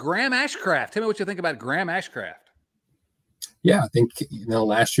 was Graham Ashcraft. Tell me what you think about Graham Ashcraft. Yeah, I think,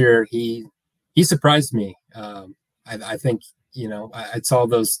 last year he surprised me. I think, I saw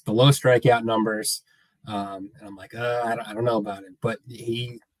the low strikeout numbers. And I'm like, I don't know about it, but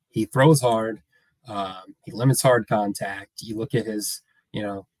he throws hard. He limits hard contact. You look at his,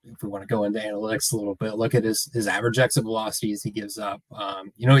 if we want to go into analytics a little bit, look at his average exit velocities he gives up.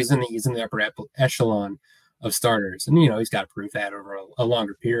 He's in the upper echelon of starters, and he's got to prove that over a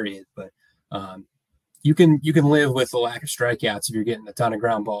longer period. But you can live with the lack of strikeouts if you're getting a ton of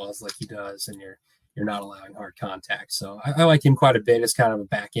ground balls like he does, and you're not allowing hard contact. So I like him quite a bit as kind of a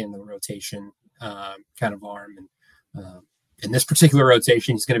back end of the rotation kind of arm. And in this particular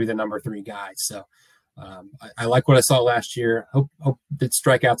rotation, he's going to be the number 3 guy. So I like what I saw last year. Hope that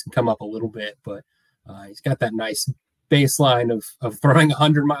strikeouts can come up a little bit, but he's got that nice baseline of throwing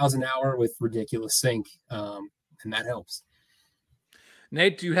 100 miles an hour with ridiculous sink, and that helps.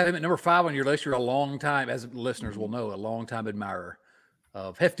 Nate, do you have him at number 5 on your list? You're a long time, as listeners will know, a long time admirer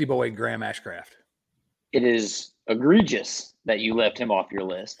of Hefty Boy Graham Ashcraft. It is egregious that you left him off your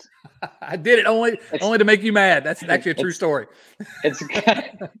list. I did it only to make you mad. That's actually a true story. It's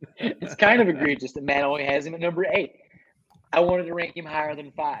kind of egregious that Matt only has him at number 8. I wanted to rank him higher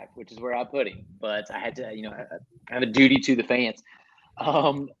than 5, which is where I put him, but I had to, I have a duty to the fans.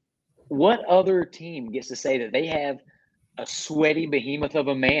 What other team gets to say that they have a sweaty behemoth of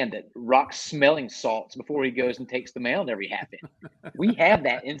a man that rocks smelling salts before he goes and takes the mound every half inning? We have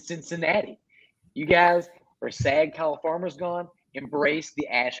that in Cincinnati. You guys are sad Kyle Farmer's gone. Embrace the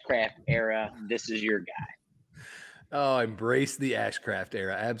Ashcraft era. This is your guy. Oh, embrace the Ashcraft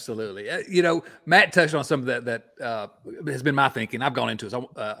era. Absolutely. Matt touched on some of that has been my thinking. I've gone into it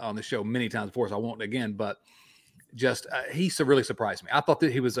on the show many times before, so I won't again, but just he really surprised me. I thought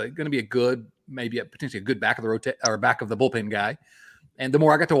that he was going to be potentially a good back of the back of the bullpen guy. And the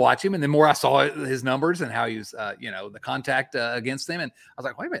more I got to watch him, and the more I saw his numbers and how he was, the contact against them, and I was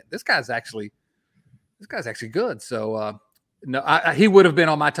like, wait a minute, this guy's actually good. So no, he would have been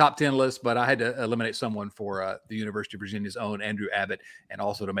on my top 10 list, but I had to eliminate someone for the University of Virginia's own Andrew Abbott, and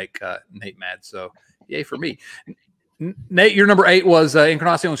also to make Nate mad. So yay for me. Nate, your number 8 was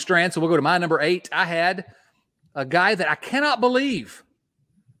Encarnacion Strand. So we'll go to my number 8. I had a guy that I cannot believe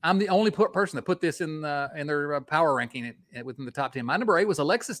I'm the only person that put this in their power ranking within the top 10. My number 8 was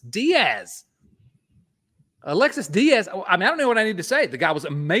Alexis Diaz. Alexis Diaz. I mean, I don't know what I need to say. The guy was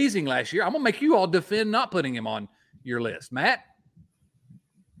amazing last year. I'm going to make you all defend not putting him on your list. Matt?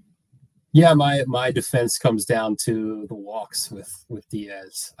 Yeah, my defense comes down to the walks with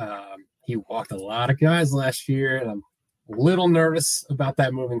Diaz. He walked a lot of guys last year, and I'm a little nervous about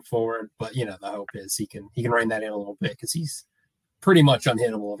that moving forward. But, the hope is he can rein that in a little bit because he's pretty much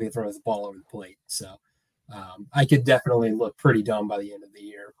unhittable if he throws the ball over the plate. So I could definitely look pretty dumb by the end of the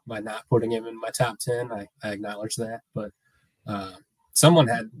year by not putting him in my top 10. I acknowledge that, but someone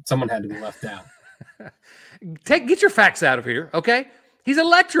had to be left out. Get your facts out of here, okay? He's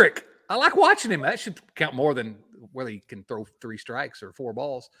electric. I like watching him. That should count more than whether he can throw 3 strikes or 4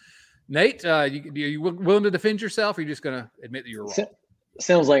 balls. Nate, are you willing to defend yourself, or are you just going to admit that you're wrong?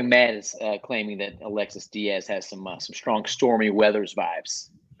 Sounds like Matt is claiming that Alexis Diaz has some strong Stormy Weathers vibes.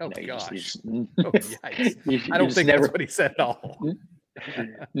 Oh, gosh. I I don't think that's what he said at all.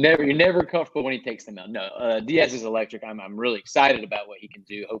 You're never comfortable when he takes them out. No, Diaz is electric. I'm really excited about what he can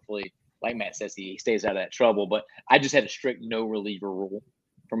do. Hopefully, like Matt says, he stays out of that trouble. But I just had a strict no reliever rule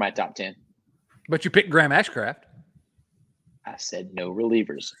for my top 10. But you picked Graham Ashcraft. I said no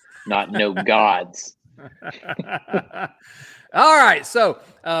relievers, not no gods. All right, so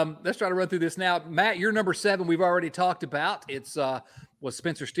let's try to run through this now. Matt, you're number 7. We've already talked about. It's was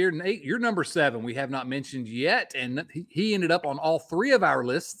Spencer Steer. Nate, you're number 7. We have not mentioned yet, and he ended up on all 3 of our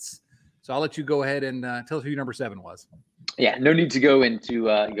lists. So I'll let you go ahead and tell us who your number 7 was. Yeah, no need to go into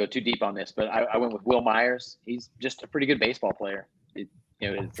go too deep on this, but I went with Will Myers. He's just a pretty good baseball player.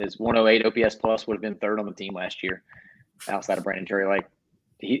 His 108 OPS plus would have been 3rd on the team last year, outside of Brandon Cherry. Like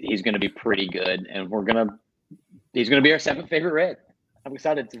he's going to be pretty good, and he's going to be our 7th favorite Red. I'm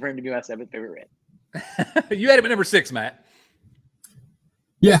excited for him to be my 7th favorite Red. You had him at number 6, Matt.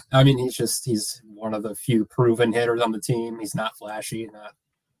 Yeah, I mean, he's one of the few proven hitters on the team. He's not flashy, not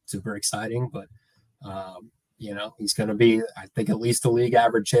super exciting, but he's going to be, I think, at least a league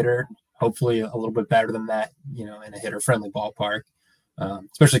average hitter. Hopefully, a little bit better than that. In a hitter-friendly ballpark,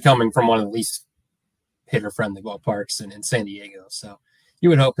 especially coming from one of the least hitter-friendly ballparks in San Diego. So you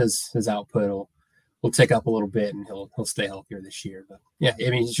would hope his output will tick up a little bit, and he'll stay healthier this year. But yeah, I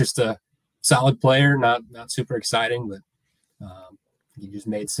mean, he's just a solid player, not super exciting, but he just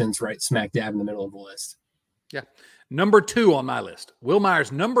made sense right smack dab in the middle of the list. Yeah. Number 2 on my list. Will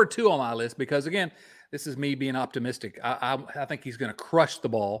Myers, number 2 on my list, because again, this is me being optimistic. I think he's going to crush the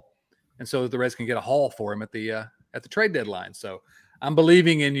ball, and so the Reds can get a haul for him at the trade deadline. So I'm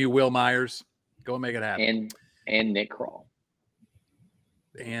believing in you, Will Myers. Go and make it happen. And Nick Krall.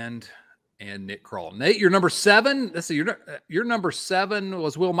 And Nick Krall. Nate, you're number 7. Let's see, your number 7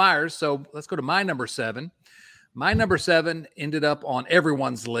 was Will Myers. So let's go to my number 7. My number 7 ended up on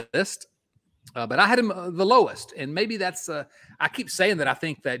everyone's list, but I had him the lowest. And maybe that's I keep saying that I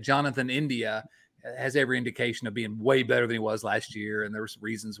think that Jonathan India has every indication of being way better than he was last year. And there were some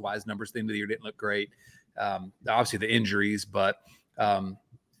reasons why his numbers at the end of the year didn't look great. Obviously the injuries, but I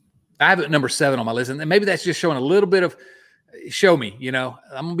have it at number 7 on my list. And maybe that's just showing a little bit of show me, I'm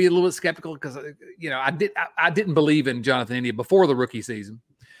going to be a little bit skeptical because, I didn't believe in Jonathan India before the rookie season.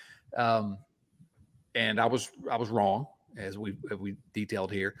 And I was wrong, as we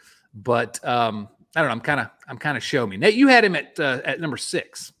detailed here, but I don't know. I'm kind of show me. Nate, you had him at number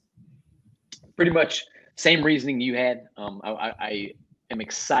 6. Pretty much same reasoning you had. I am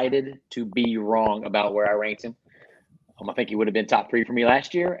excited to be wrong about where I ranked him. I think he would have been top 3 for me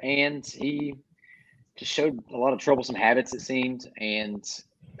last year, and he just showed a lot of troublesome habits, it seemed. And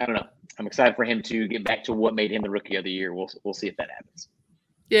I don't know. I'm excited for him to get back to what made him the rookie of the year. We'll see if that happens.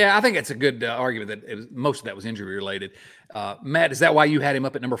 Yeah, I think it's a good argument that most of that was injury related. Matt, is that why you had him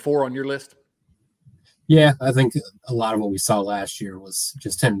up at number 4 on your list? Yeah, I think a lot of what we saw last year was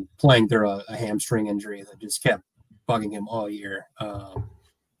just him playing through a hamstring injury that just kept bugging him all year.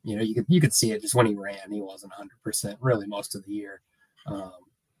 You could see it just when he ran. He wasn't 100% really most of the year.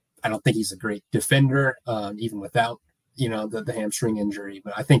 I don't think he's a great defender, even without the hamstring injury,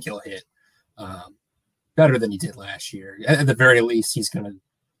 but I think he'll hit better than he did last year. At the very least, he's going to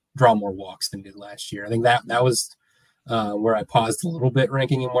draw more walks than he did last year. I think that was where I paused a little bit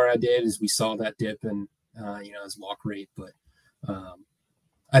ranking him where I did, as we saw that dip in his walk rate. But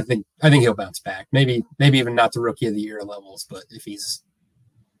I think he'll bounce back. Maybe even not the rookie of the year levels, but if he's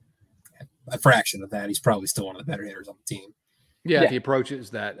a fraction of that, he's probably still one of the better hitters on the team. Yeah. If he approaches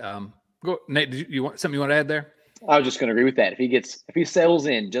that. Go, Nate. Did you want something you want to add there? I was just going to agree with that. If he settles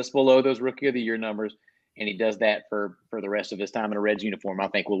in just below those rookie of the year numbers, and he does that for the rest of his time in a Reds uniform, I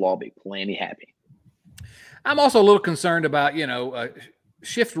think we'll all be plenty happy. I'm also a little concerned about,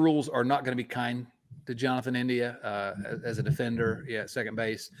 shift rules are not going to be kind to Jonathan India as a defender, second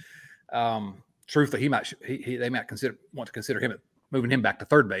base. Truthfully, they might want to consider him moving him back to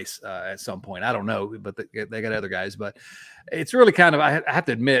third base at some point. I don't know, but they got other guys. But it's really kind of, I have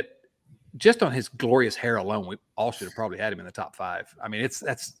to admit, just on his glorious hair alone, we all should have probably had him in the top 5. I mean,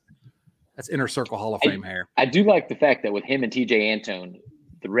 that's inner circle Hall of Fame hair. I do like the fact that with him and TJ Antone,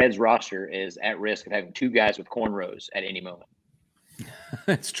 the Reds roster is at risk of having 2 guys with cornrows at any moment.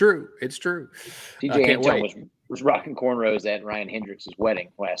 It's true. TJ Antone was rocking cornrows at Ryan Hendricks' wedding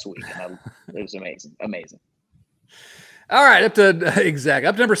last week. And it was amazing. All right, up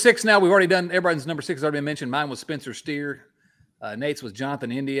to number 6 now. We've already done everybody's number 6 has already been mentioned. Mine was Spencer Steer. Nate's was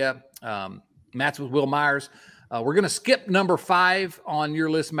Jonathan India. Matt's was Will Myers. We're going to skip number 5 on your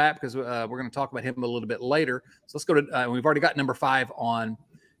list, Matt, because we're going to talk about him a little bit later. So let's go to, we've already got number 5 on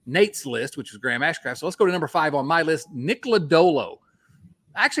Nate's list, which is Graham Ashcraft. So let's go to number 5 on my list, Nick Lodolo.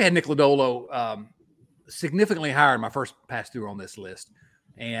 I actually had Nick Lodolo significantly higher in my first pass through on this list,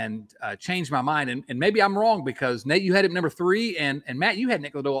 and changed my mind. And maybe I'm wrong, because Nate, you had him number 3, and Matt, you had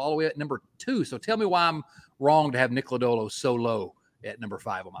Nick Lodolo all the way at number 2. So tell me why I'm wrong to have Nick Lodolo so low at number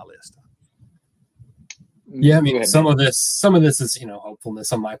 5 on my list. Yeah, I mean, some of this is,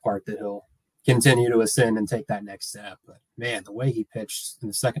 hopefulness on my part that he'll continue to ascend and take that next step. But man, the way he pitched in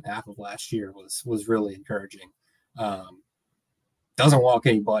the second half of last year was really encouraging. Doesn't walk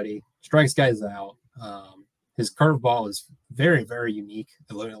anybody, strikes guys out. His curveball is very, very unique.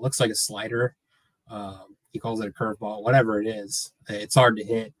 It looks like a slider. He calls it a curveball, whatever it is. It's hard to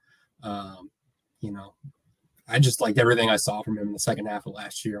hit. I just liked everything I saw from him in the second half of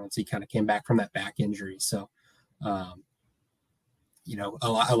last year once he kind of came back from that back injury. So, a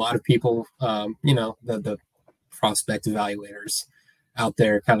lot of people, the prospect evaluators out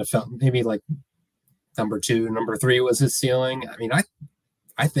there kind of felt maybe like number 2, number 3 was his ceiling. I mean,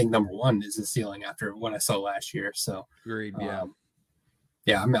 I think number 1 is his ceiling after what I saw last year. So, agreed.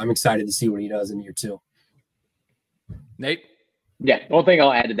 I'm excited to see what he does in year 2. Nate? Yeah, one thing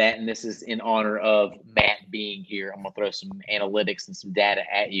I'll add to that, and this is in honor of Matt being here, I'm going to throw some analytics and some data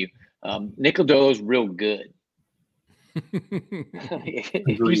at you. Nick Lodolo's real good.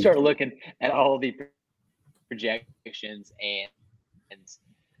 If you start looking at all the projections and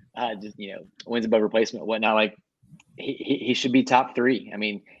wins above replacement, whatnot, like he should be top 3. I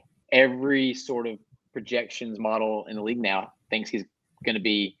mean, every sort of projections model in the league now thinks he's going to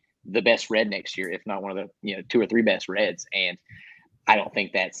be the best red next year, if not one of the 2 or 3 best reds. And I don't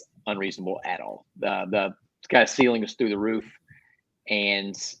think that's unreasonable at all. The guy's ceiling is through the roof,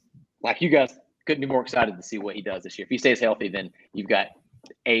 and like, you guys couldn't be more excited to see what he does this year. If he stays healthy, then you've got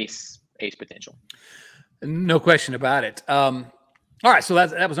ace potential. No question about it. All right, so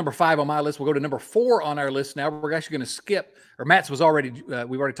that was number 5 on my list. We'll go to number 4 on our list now. We're actually going to skip, or Matt's was already,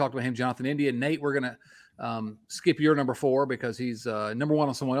 we've already talked about him, Jonathan India. Nate, we're going to skip your number 4 because he's number 1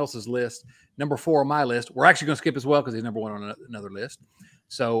 on someone else's list. Number 4 on my list. We're actually going to skip as well because he's number 1 on another list.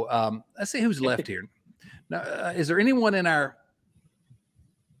 So let's see who's left here. Now, is there anyone in our?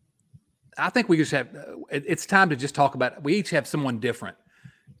 I think we just have. It's time to just talk about. We each have someone different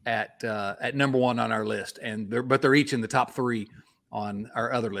at number 1 on our list, but they're each in the top 3 on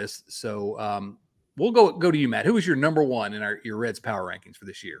our other list. So we'll go to you, Matt. Who was your number 1 in your Reds power rankings for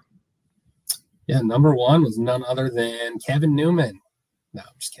this year? Yeah, number 1 was none other than Kevin Newman. No,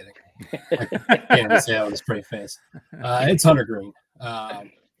 I'm just kidding. I can't even say that with a straight face. It's Hunter Green.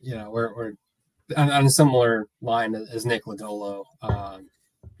 We're on a similar line as Nick Lodolo.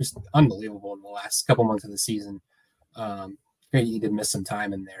 Just unbelievable in the last couple months of the season. He did miss some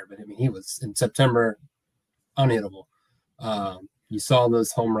time in there, but I mean, he was in September unhittable. You saw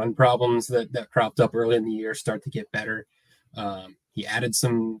those home run problems that cropped up early in the year start to get better. He added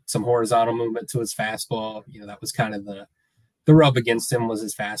some horizontal movement to his fastball. That was kind of the rub against him, was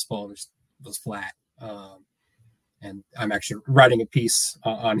his fastball was flat. And I'm actually writing a piece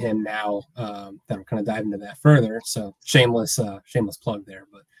on him now that I'm kind of diving into that further. So shameless plug there,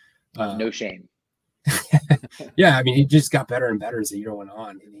 but no shame. Yeah, I mean, he just got better and better as the year went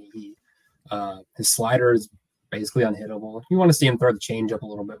on. And his slider is basically unhittable. You want to see him throw the changeup a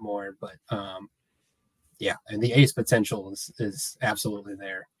little bit more, but yeah, and the ace potential is absolutely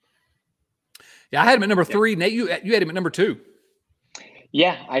there. Yeah, I had him at number 3. Nate, you had him at number 2.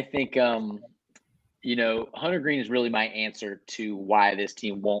 Yeah, I think Hunter Green is really my answer to why this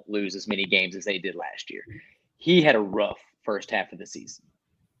team won't lose as many games as they did last year. He had a rough first half of the season,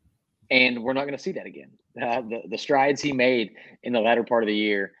 and we're not going to see that again. The strides he made in the latter part of the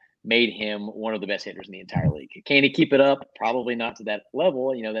year made him one of the best hitters in the entire league. Can he keep it up? Probably not to that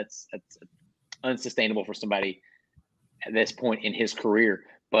level. That's unsustainable for somebody at this point in his career.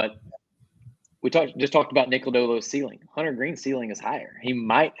 But we just talked about Nick Lodolo's ceiling. Hunter Green's ceiling is higher. He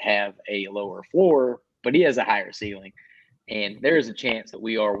might have a lower floor, but he has a higher ceiling. And there is a chance that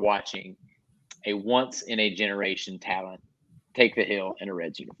we are watching a once-in-a-generation talent take the hill in a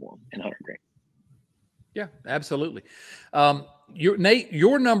Reds uniform in Hunter Green. Yeah, absolutely. Nate,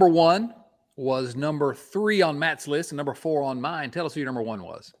 your number 1 was number 3 on Matt's list and number 4 on mine. Tell us who your number 1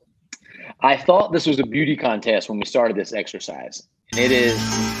 was. I thought this was a beauty contest when we started this exercise. And it is.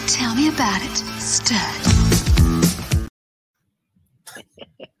 Tell me about it, stud.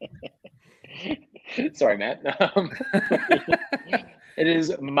 Sorry, Matt. It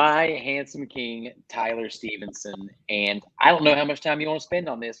is my handsome king, Tyler Stevenson. And I don't know how much time you want to spend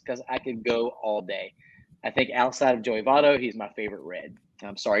on this because I could go all day. I think outside of Joey Votto, he's my favorite Red.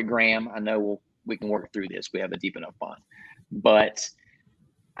 I'm sorry, Graham. I know we can work through this. We have a deep enough bond. But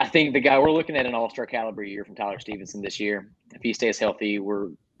I think the guy we're looking at an all-star caliber year from Tyler Stevenson this year. If he stays healthy,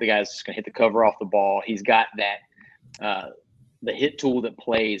 the guy's just going to hit the cover off the ball. He's got that the hit tool that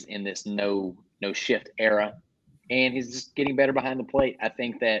plays in this no shift era, and he's just getting better behind the plate. I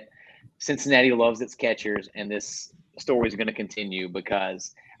think that Cincinnati loves its catchers, and this story is going to continue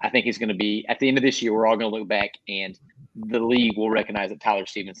because I think he's going to be at the end of this year. We're all going to look back, and the league will recognize that Tyler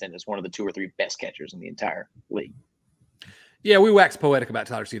Stevenson is one of the 2 or 3 best catchers in the entire league. Yeah, we wax poetic about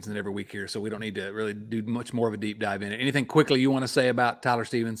Tyler Stevenson every week here, so we don't need to really do much more of a deep dive in it. Anything quickly you want to say about Tyler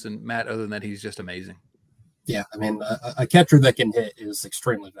Stevenson, Matt, other than that he's just amazing? Yeah, I mean, a catcher that can hit is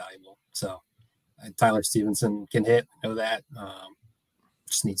extremely valuable. So Tyler Stevenson can hit. I know that.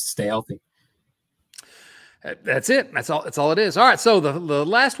 Just needs to stay healthy. That's it. That's all it is. All right. So the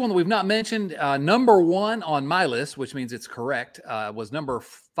last one that we've not mentioned, number 1 on my list, which means it's correct, was number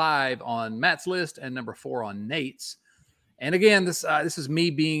 5 on Matt's list and number 4 on Nate's. And again, this is me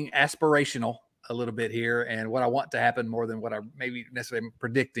being aspirational a little bit here and what I want to happen more than what I maybe necessarily am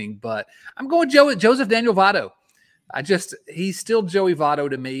predicting. But I'm going Joseph Daniel Votto. He's still Joey Votto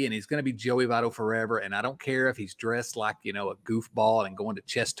to me, and he's going to be Joey Votto forever. And I don't care if he's dressed like, a goofball and going to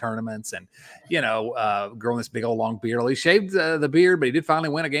chess tournaments and, growing this big old long beard. Well, he shaved the beard, but he did finally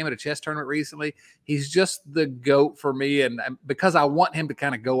win a game at a chess tournament recently. He's just the GOAT for me. And because I want him to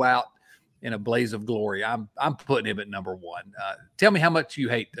kind of go out in a blaze of glory, I'm putting him at number 1. Tell me how much you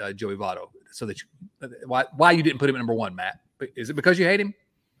hate Joey Votto, so that why you didn't put him at number 1, Matt? Is it because you hate him?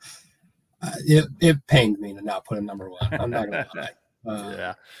 It pained me to not put him number 1. I'm not gonna lie.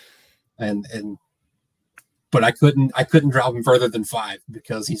 Yeah. But I couldn't drop him further than 5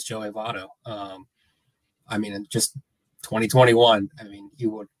 because he's Joey Votto. I mean, in just 2021. I mean,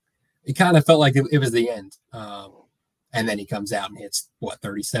 it kind of felt like it was the end. And then he comes out and hits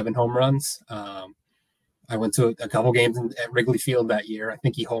 37 home runs. I went to a couple games at Wrigley Field that year. I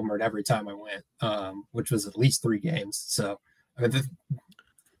think he homered every time I went, which was at least 3 games. So I mean,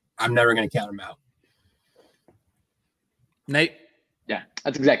 I'm never going to count him out. Nate? Yeah,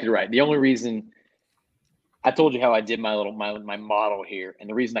 that's exactly right. The only reason I told you how I did my model here, and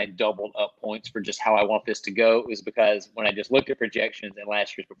the reason I doubled up points for just how I want this to go is because when I just looked at projections and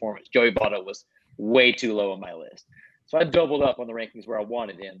last year's performance, Joey Votto was way too low on my list. So I doubled up on the rankings where I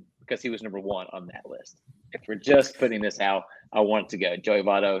wanted him because he was number 1 on that list. If we're just putting this how I want it to go, Joey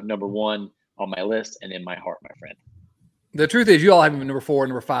Votto, number 1 on my list and in my heart, my friend. The truth is you all have him number 4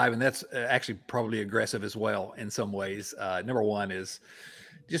 and number 5, and that's actually probably aggressive as well in some ways. Number 1 is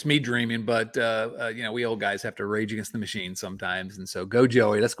just me dreaming, but we old guys have to rage against the machine sometimes. And so go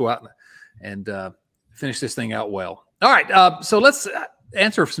Joey, let's go out and finish this thing out well. All right. So let's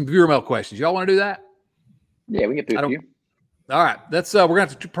answer some viewer mail questions. Y'all want to do that? Yeah, we can get through a few. All right. That's we're going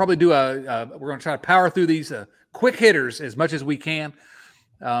to probably do we're going to try to power through these quick hitters as much as we can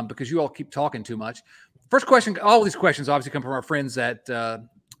because you all keep talking too much. First question, all of these questions obviously come from our friends at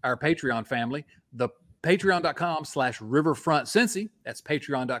our Patreon family, the patreon.com/riverfrontcincy. That's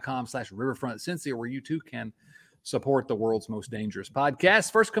patreon.com/riverfrontcincy, where you too can support the world's most dangerous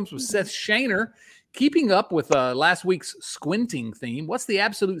podcast. First comes from Seth Shaner. Keeping up with last week's squinting theme, what's the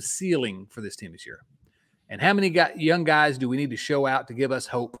absolute ceiling for this team this year? And how many young guys do we need to show out to give us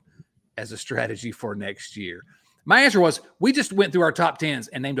hope as a strategy for next year? My answer was, we just went through our top 10s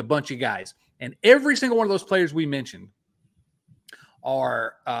and named a bunch of guys. And every single one of those players we mentioned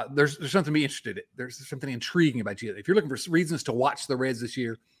are there's something to be interested in. There's something intriguing about you. If you're looking for reasons to watch the Reds this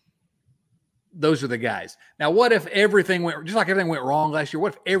year, those are the guys. Now, what if everything went just like everything went wrong last year?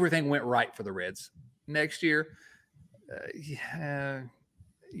 What if everything went right for the Reds next year?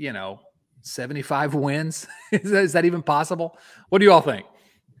 75 wins. Is that even possible? What do you all think?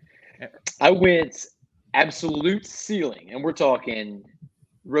 I went absolute ceiling, and we're talking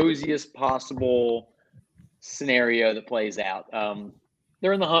rosiest possible scenario that plays out.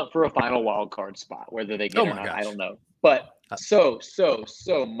 They're in the hunt for a final wild card spot. Whether they get it or not, I don't know. But so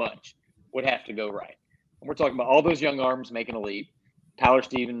much would have to go right. And we're talking about all those young arms making a leap. Tyler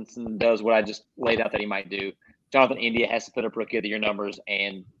Stevenson does what I just laid out that he might do. Jonathan India has to put up Rookie of the Year numbers,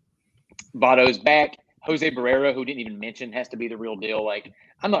 and Votto's back. Jose Barrera, who didn't even mention, has to be the real deal. Like,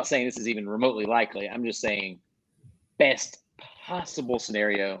 I'm not saying this is even remotely likely. I'm just saying best possible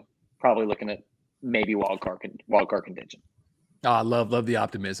scenario, probably looking at maybe wild card contention. Oh, I love the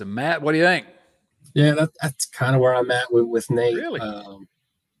optimism. Matt, what do you think? Yeah, that's kind of where I'm at with Nate. Really?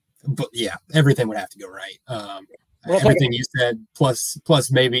 But yeah, everything would have to go right. Everything you said,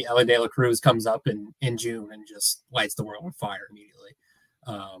 plus maybe Elly De La Cruz comes up in June and just lights the world on fire immediately.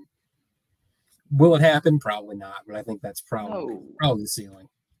 Will it happen? Probably not, but I think that's probably the ceiling.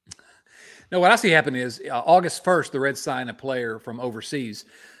 No, what I see happen is August 1st, the Reds sign a player from overseas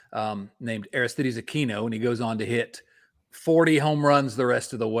named Aristides Aquino, and he goes on to hit 40 home runs the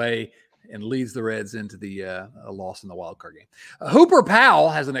rest of the way and leads the Reds into the loss in the wild card game. Hooper Powell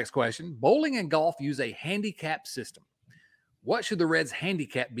has the next question. Bowling and golf use a handicap system. What should the Reds'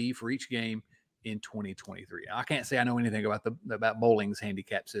 handicap be for each game in 2023? Now, I can't say I know anything about bowling's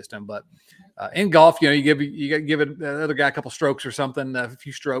handicap system, but in golf, you give the other guy a couple strokes or something, a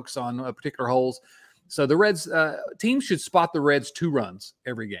few strokes on particular holes. So the Reds teams should spot the Reds 2 runs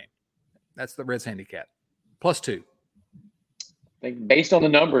every game. That's the Reds' handicap, +2. I think based on the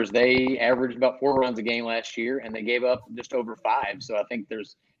numbers, they averaged about 4 runs a game last year, and they gave up just over 5. So I think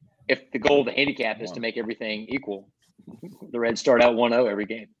if the goal of the handicap is to make everything equal, the Reds start out 1-0 every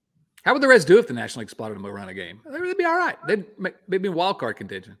game. How would the Reds do if the National League spotted them around a game? They'd be all right. They'd be wild card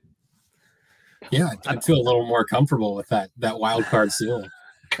contention. Yeah, I'd feel a little more comfortable with that wild card ceiling.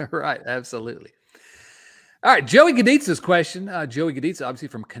 Right, absolutely. All right, Joey Gaditza's question. Joey Gaditza, obviously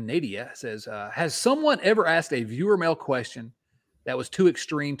from Canada, says, has someone ever asked a viewer mail question that was too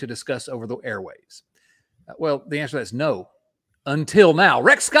extreme to discuss over the airwaves? Well, the answer to that is no. Until now.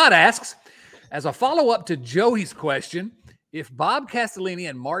 Rex Scott asks, as a follow-up to Joey's question, if Bob Castellini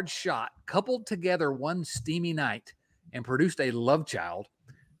and Marge Schott coupled together one steamy night and produced a love child,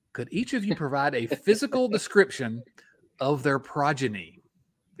 could each of you provide a physical description of their progeny?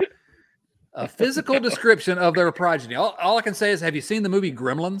 A physical description of their progeny. All I can say is, have you seen the movie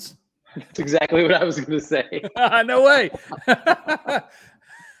Gremlins? That's exactly what I was going to say. No way.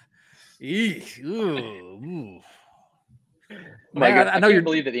 Eesh. Ooh. Man, I can't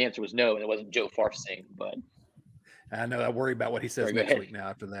believe that the answer was no, and it wasn't Joe Farsing, but I know I worry about what he says next week now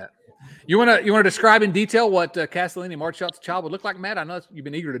after that. You want to describe in detail what Castellini and Marge Schott's child would look like, Matt? I know you've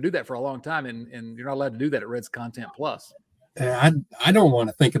been eager to do that for a long time, and you're not allowed to do that at Reds Content Plus. I don't want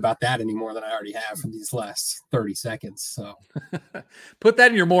to think about that any more than I already have for these last 30 seconds. So put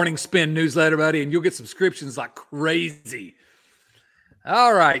that in your morning spin newsletter, buddy, and you'll get subscriptions like crazy.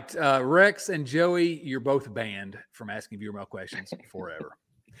 All right, Rex and Joey, you're both banned from asking viewer mail questions forever.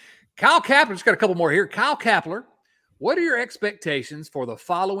 Kyle Kapler, just got a couple more here. Kyle Kapler, what are your expectations for the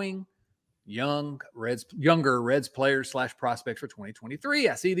following younger Reds players / prospects for 2023?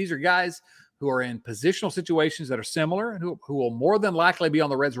 I see these are guys who are in positional situations that are similar and who will more than likely be on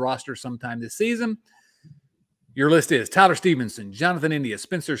the Reds roster sometime this season. Your list is Tyler Stevenson, Jonathan India,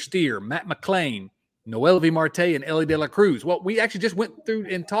 Spencer Steer, Matt McClain, Noelvi Marte, and Elly De La Cruz. Well, we actually just went through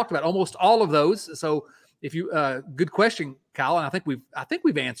and talked about almost all of those. So if you good question, Kyle, and I think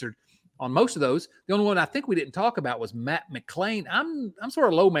we've answered on most of those. The only one I think we didn't talk about was Matt McClain. I'm sort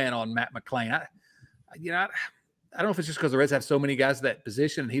of low man on Matt McClain. I don't know if it's just because the Reds have so many guys at that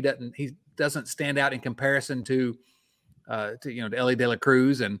position, and he doesn't stand out in comparison to Elly De La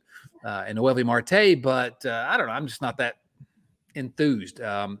Cruz and Noelvi Marte, but I don't know. I'm just not that enthused.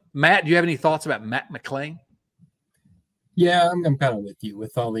 Matt, do you have any thoughts about Matt McClain? Yeah, I'm kind of with you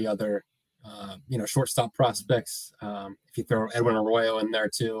with all the other shortstop prospects. If you throw Edwin Arroyo in there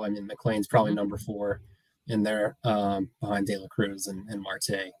too, I mean, McClain's probably number 4 in there behind De La Cruz and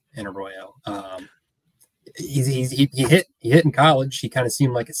Marte and Arroyo. He hit in college. He kind of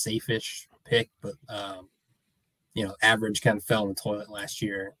seemed like a safe-ish pick, but average kind of fell in the toilet last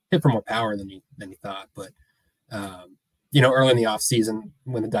year. Hit for more power than he thought, but early in the offseason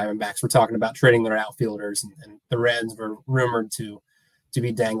when the Diamondbacks were talking about trading their outfielders and the Reds were rumored to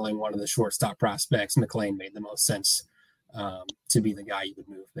be dangling one of the shortstop prospects, McClain made the most sense to be the guy you would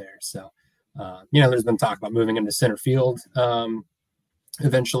move there. So, there's been talk about moving him to center field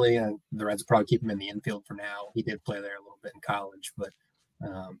eventually, and the Reds will probably keep him in the infield for now. He did play there a little bit in college, but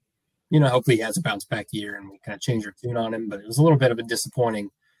hopefully he has a bounce back year and we kind of change our tune on him. But it was a little bit of a disappointing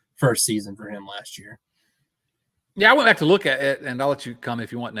first season for him last year. Yeah, I went back to look at it, and I'll let you comment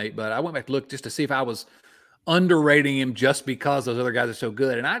if you want, Nate, but I went back to look just to see if I was underrating him just because those other guys are so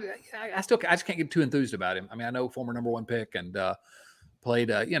good. And I just can't get too enthused about him. I mean, I know former number 1 pick and played,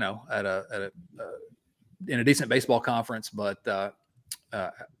 in a decent baseball conference, but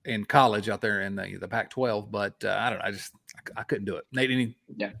in college out there in the Pac-12, but I don't know. I couldn't do it. Nate,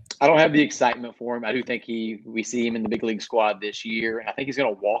 I don't have the excitement for him. I do think we see him in the big league squad this year, and I think he's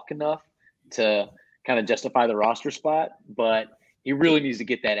going to walk enough to kind of justify the roster spot, but he really needs to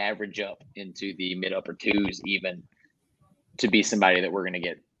get that average up into the mid upper 2s even to be somebody that we're going to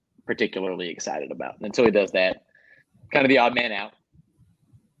get particularly excited about. And until he does that, kind of the odd man out.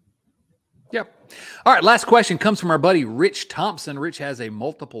 Yep. All right. Last question comes from our buddy, Rich Thompson. Rich has a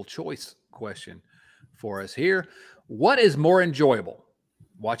multiple choice question for us here. What is more enjoyable,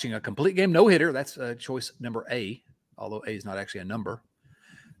 watching a complete game no-hitter. That's choice number A, although A is not actually a number.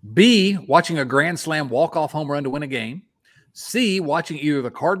 B, watching a grand slam walk-off home run to win a game. C, watching either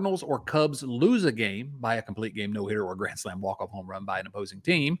the Cardinals or Cubs lose a game by a complete game no-hitter or grand slam walk-off home run by an opposing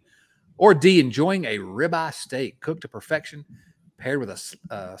team. Or D, enjoying a ribeye steak cooked to perfection paired with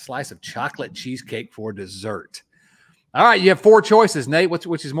a slice of chocolate cheesecake for dessert. All right, you have 4 choices, Nate.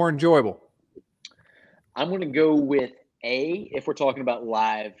 Which is more enjoyable? I'm going to go with A if we're talking about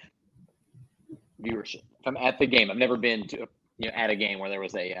live viewership. If I'm at the game, I've never been to at a game where there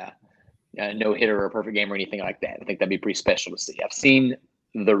was a no hitter or a perfect game or anything like that. I think that'd be pretty special to see. I've seen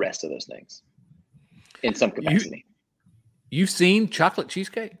the rest of those things in some capacity. You've seen chocolate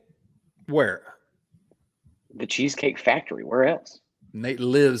cheesecake? Where? The Cheesecake Factory. Where else? Nate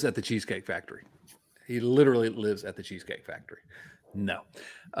lives at the Cheesecake Factory. He literally lives at the Cheesecake Factory. No.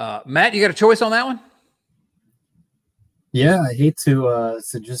 Matt, you got a choice on that one? Yeah, I hate to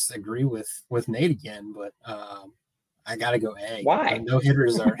just agree with Nate again, but I got to go A. Why? No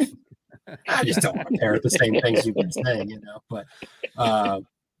hitters are. I just don't want to parrot the same things you've been saying, But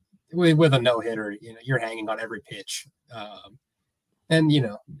with a no hitter, you're hanging on every pitch, and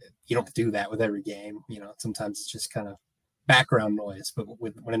you don't do that with every game. Sometimes it's just kind of background noise. But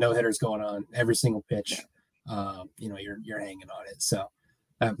when a no hitter is going on every single pitch, you're hanging on it. So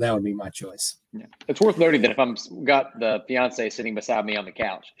that would be my choice. Yeah. It's worth noting that if I'm got the fiance sitting beside me on the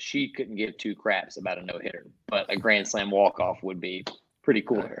couch, she couldn't give 2 craps about a no hitter, but a grand slam walk off would be pretty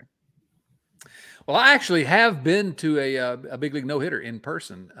cool here. Well, I actually have been to a big league no hitter in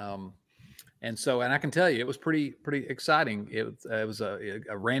person, and I can tell you it was pretty exciting. It was a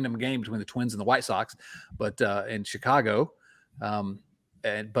random game between the Twins and the White Sox, but in Chicago,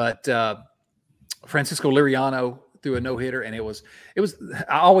 but Francisco Liriano threw a no hitter, and it was.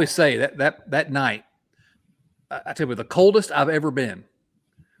 I always say that night, I tell you, the coldest I've ever been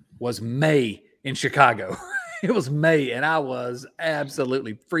was May in Chicago. It was May, and I was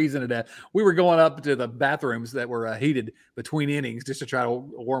absolutely freezing to death. We were going up to the bathrooms that were heated between innings just to try to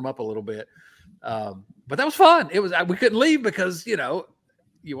warm up a little bit. But that was fun. We couldn't leave because, you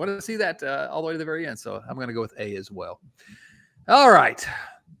want to see that all the way to the very end. So I'm going to go with A as well. All right.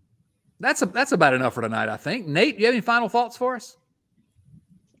 That's about enough for tonight, I think. Nate, do you have any final thoughts for us?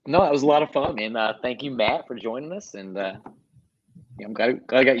 No, that was a lot of fun, man. Thank you, Matt, for joining us. And I'm glad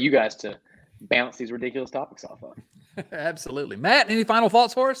I got you guys to bounce these ridiculous topics off of. Absolutely. Matt, any final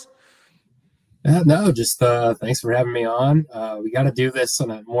thoughts for us? No, just thanks for having me on. We got to do this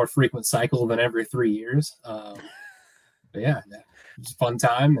on a more frequent cycle than every 3 years. But yeah, it's a fun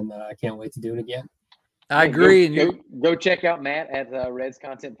time, and I can't wait to do it again. I agree. Go check out Matt at Reds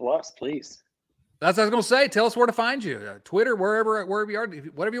Content Plus, please. That's what I was going to say. Tell us where to find you. Twitter, wherever you are,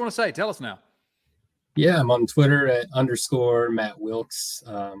 whatever you want to say. Tell us now. Yeah, I'm on Twitter at _Matt Wilkes.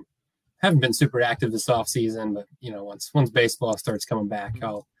 Haven't been super active this off season, but once baseball starts coming back,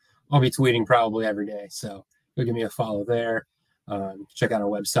 I'll be tweeting probably every day. So go give me a follow there. Check out our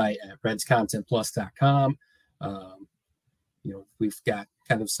website at redscontentplus.com. We've got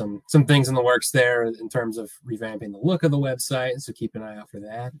kind of some things in the works there in terms of revamping the look of the website. So keep an eye out for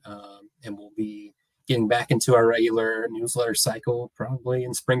that. And we'll be getting back into our regular newsletter cycle probably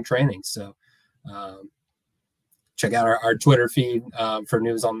in spring training. So check out our Twitter feed for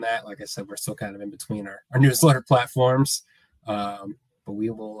news on that. Like I said, we're still kind of in between our newsletter platforms, but we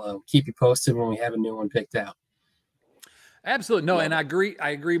will keep you posted when we have a new one picked out. Absolutely. No, and I agree,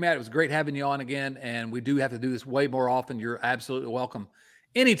 Matt. It was great having you on again, and we do have to do this way more often. You're absolutely welcome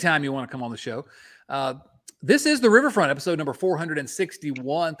anytime you want to come on the show. This is the Riverfront, episode number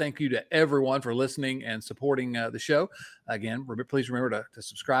 461. Thank you to everyone for listening and supporting the show. Again, please remember to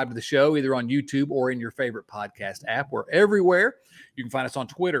subscribe to the show either on YouTube or in your favorite podcast app. We're everywhere. You can find us on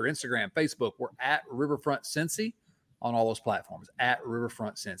Twitter, Instagram, Facebook. We're at Riverfront Cincy on all those platforms, at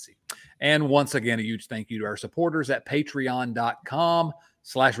Riverfront Cincy. And once again, a huge thank you to our supporters at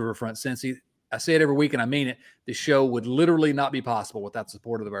patreon.com/Riverfront Cincy. I say it every week and I mean it. This show would literally not be possible without the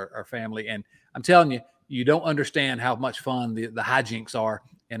support of our family. And I'm telling you, you don't understand how much fun the hijinks are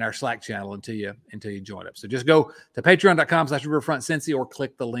in our Slack channel until you join up. So just go to patreon.com/Riverfront Cincy or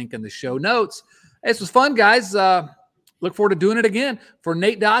click the link in the show notes. This was fun, guys. Look forward to doing it again. For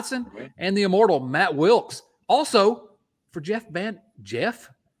Nate Dotson and the immortal Matt Wilkes. Also, for Josh,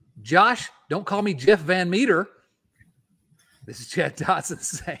 don't call me Jeff Van Meter. This is Chad Dotson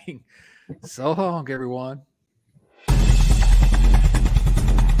saying, so long, everyone.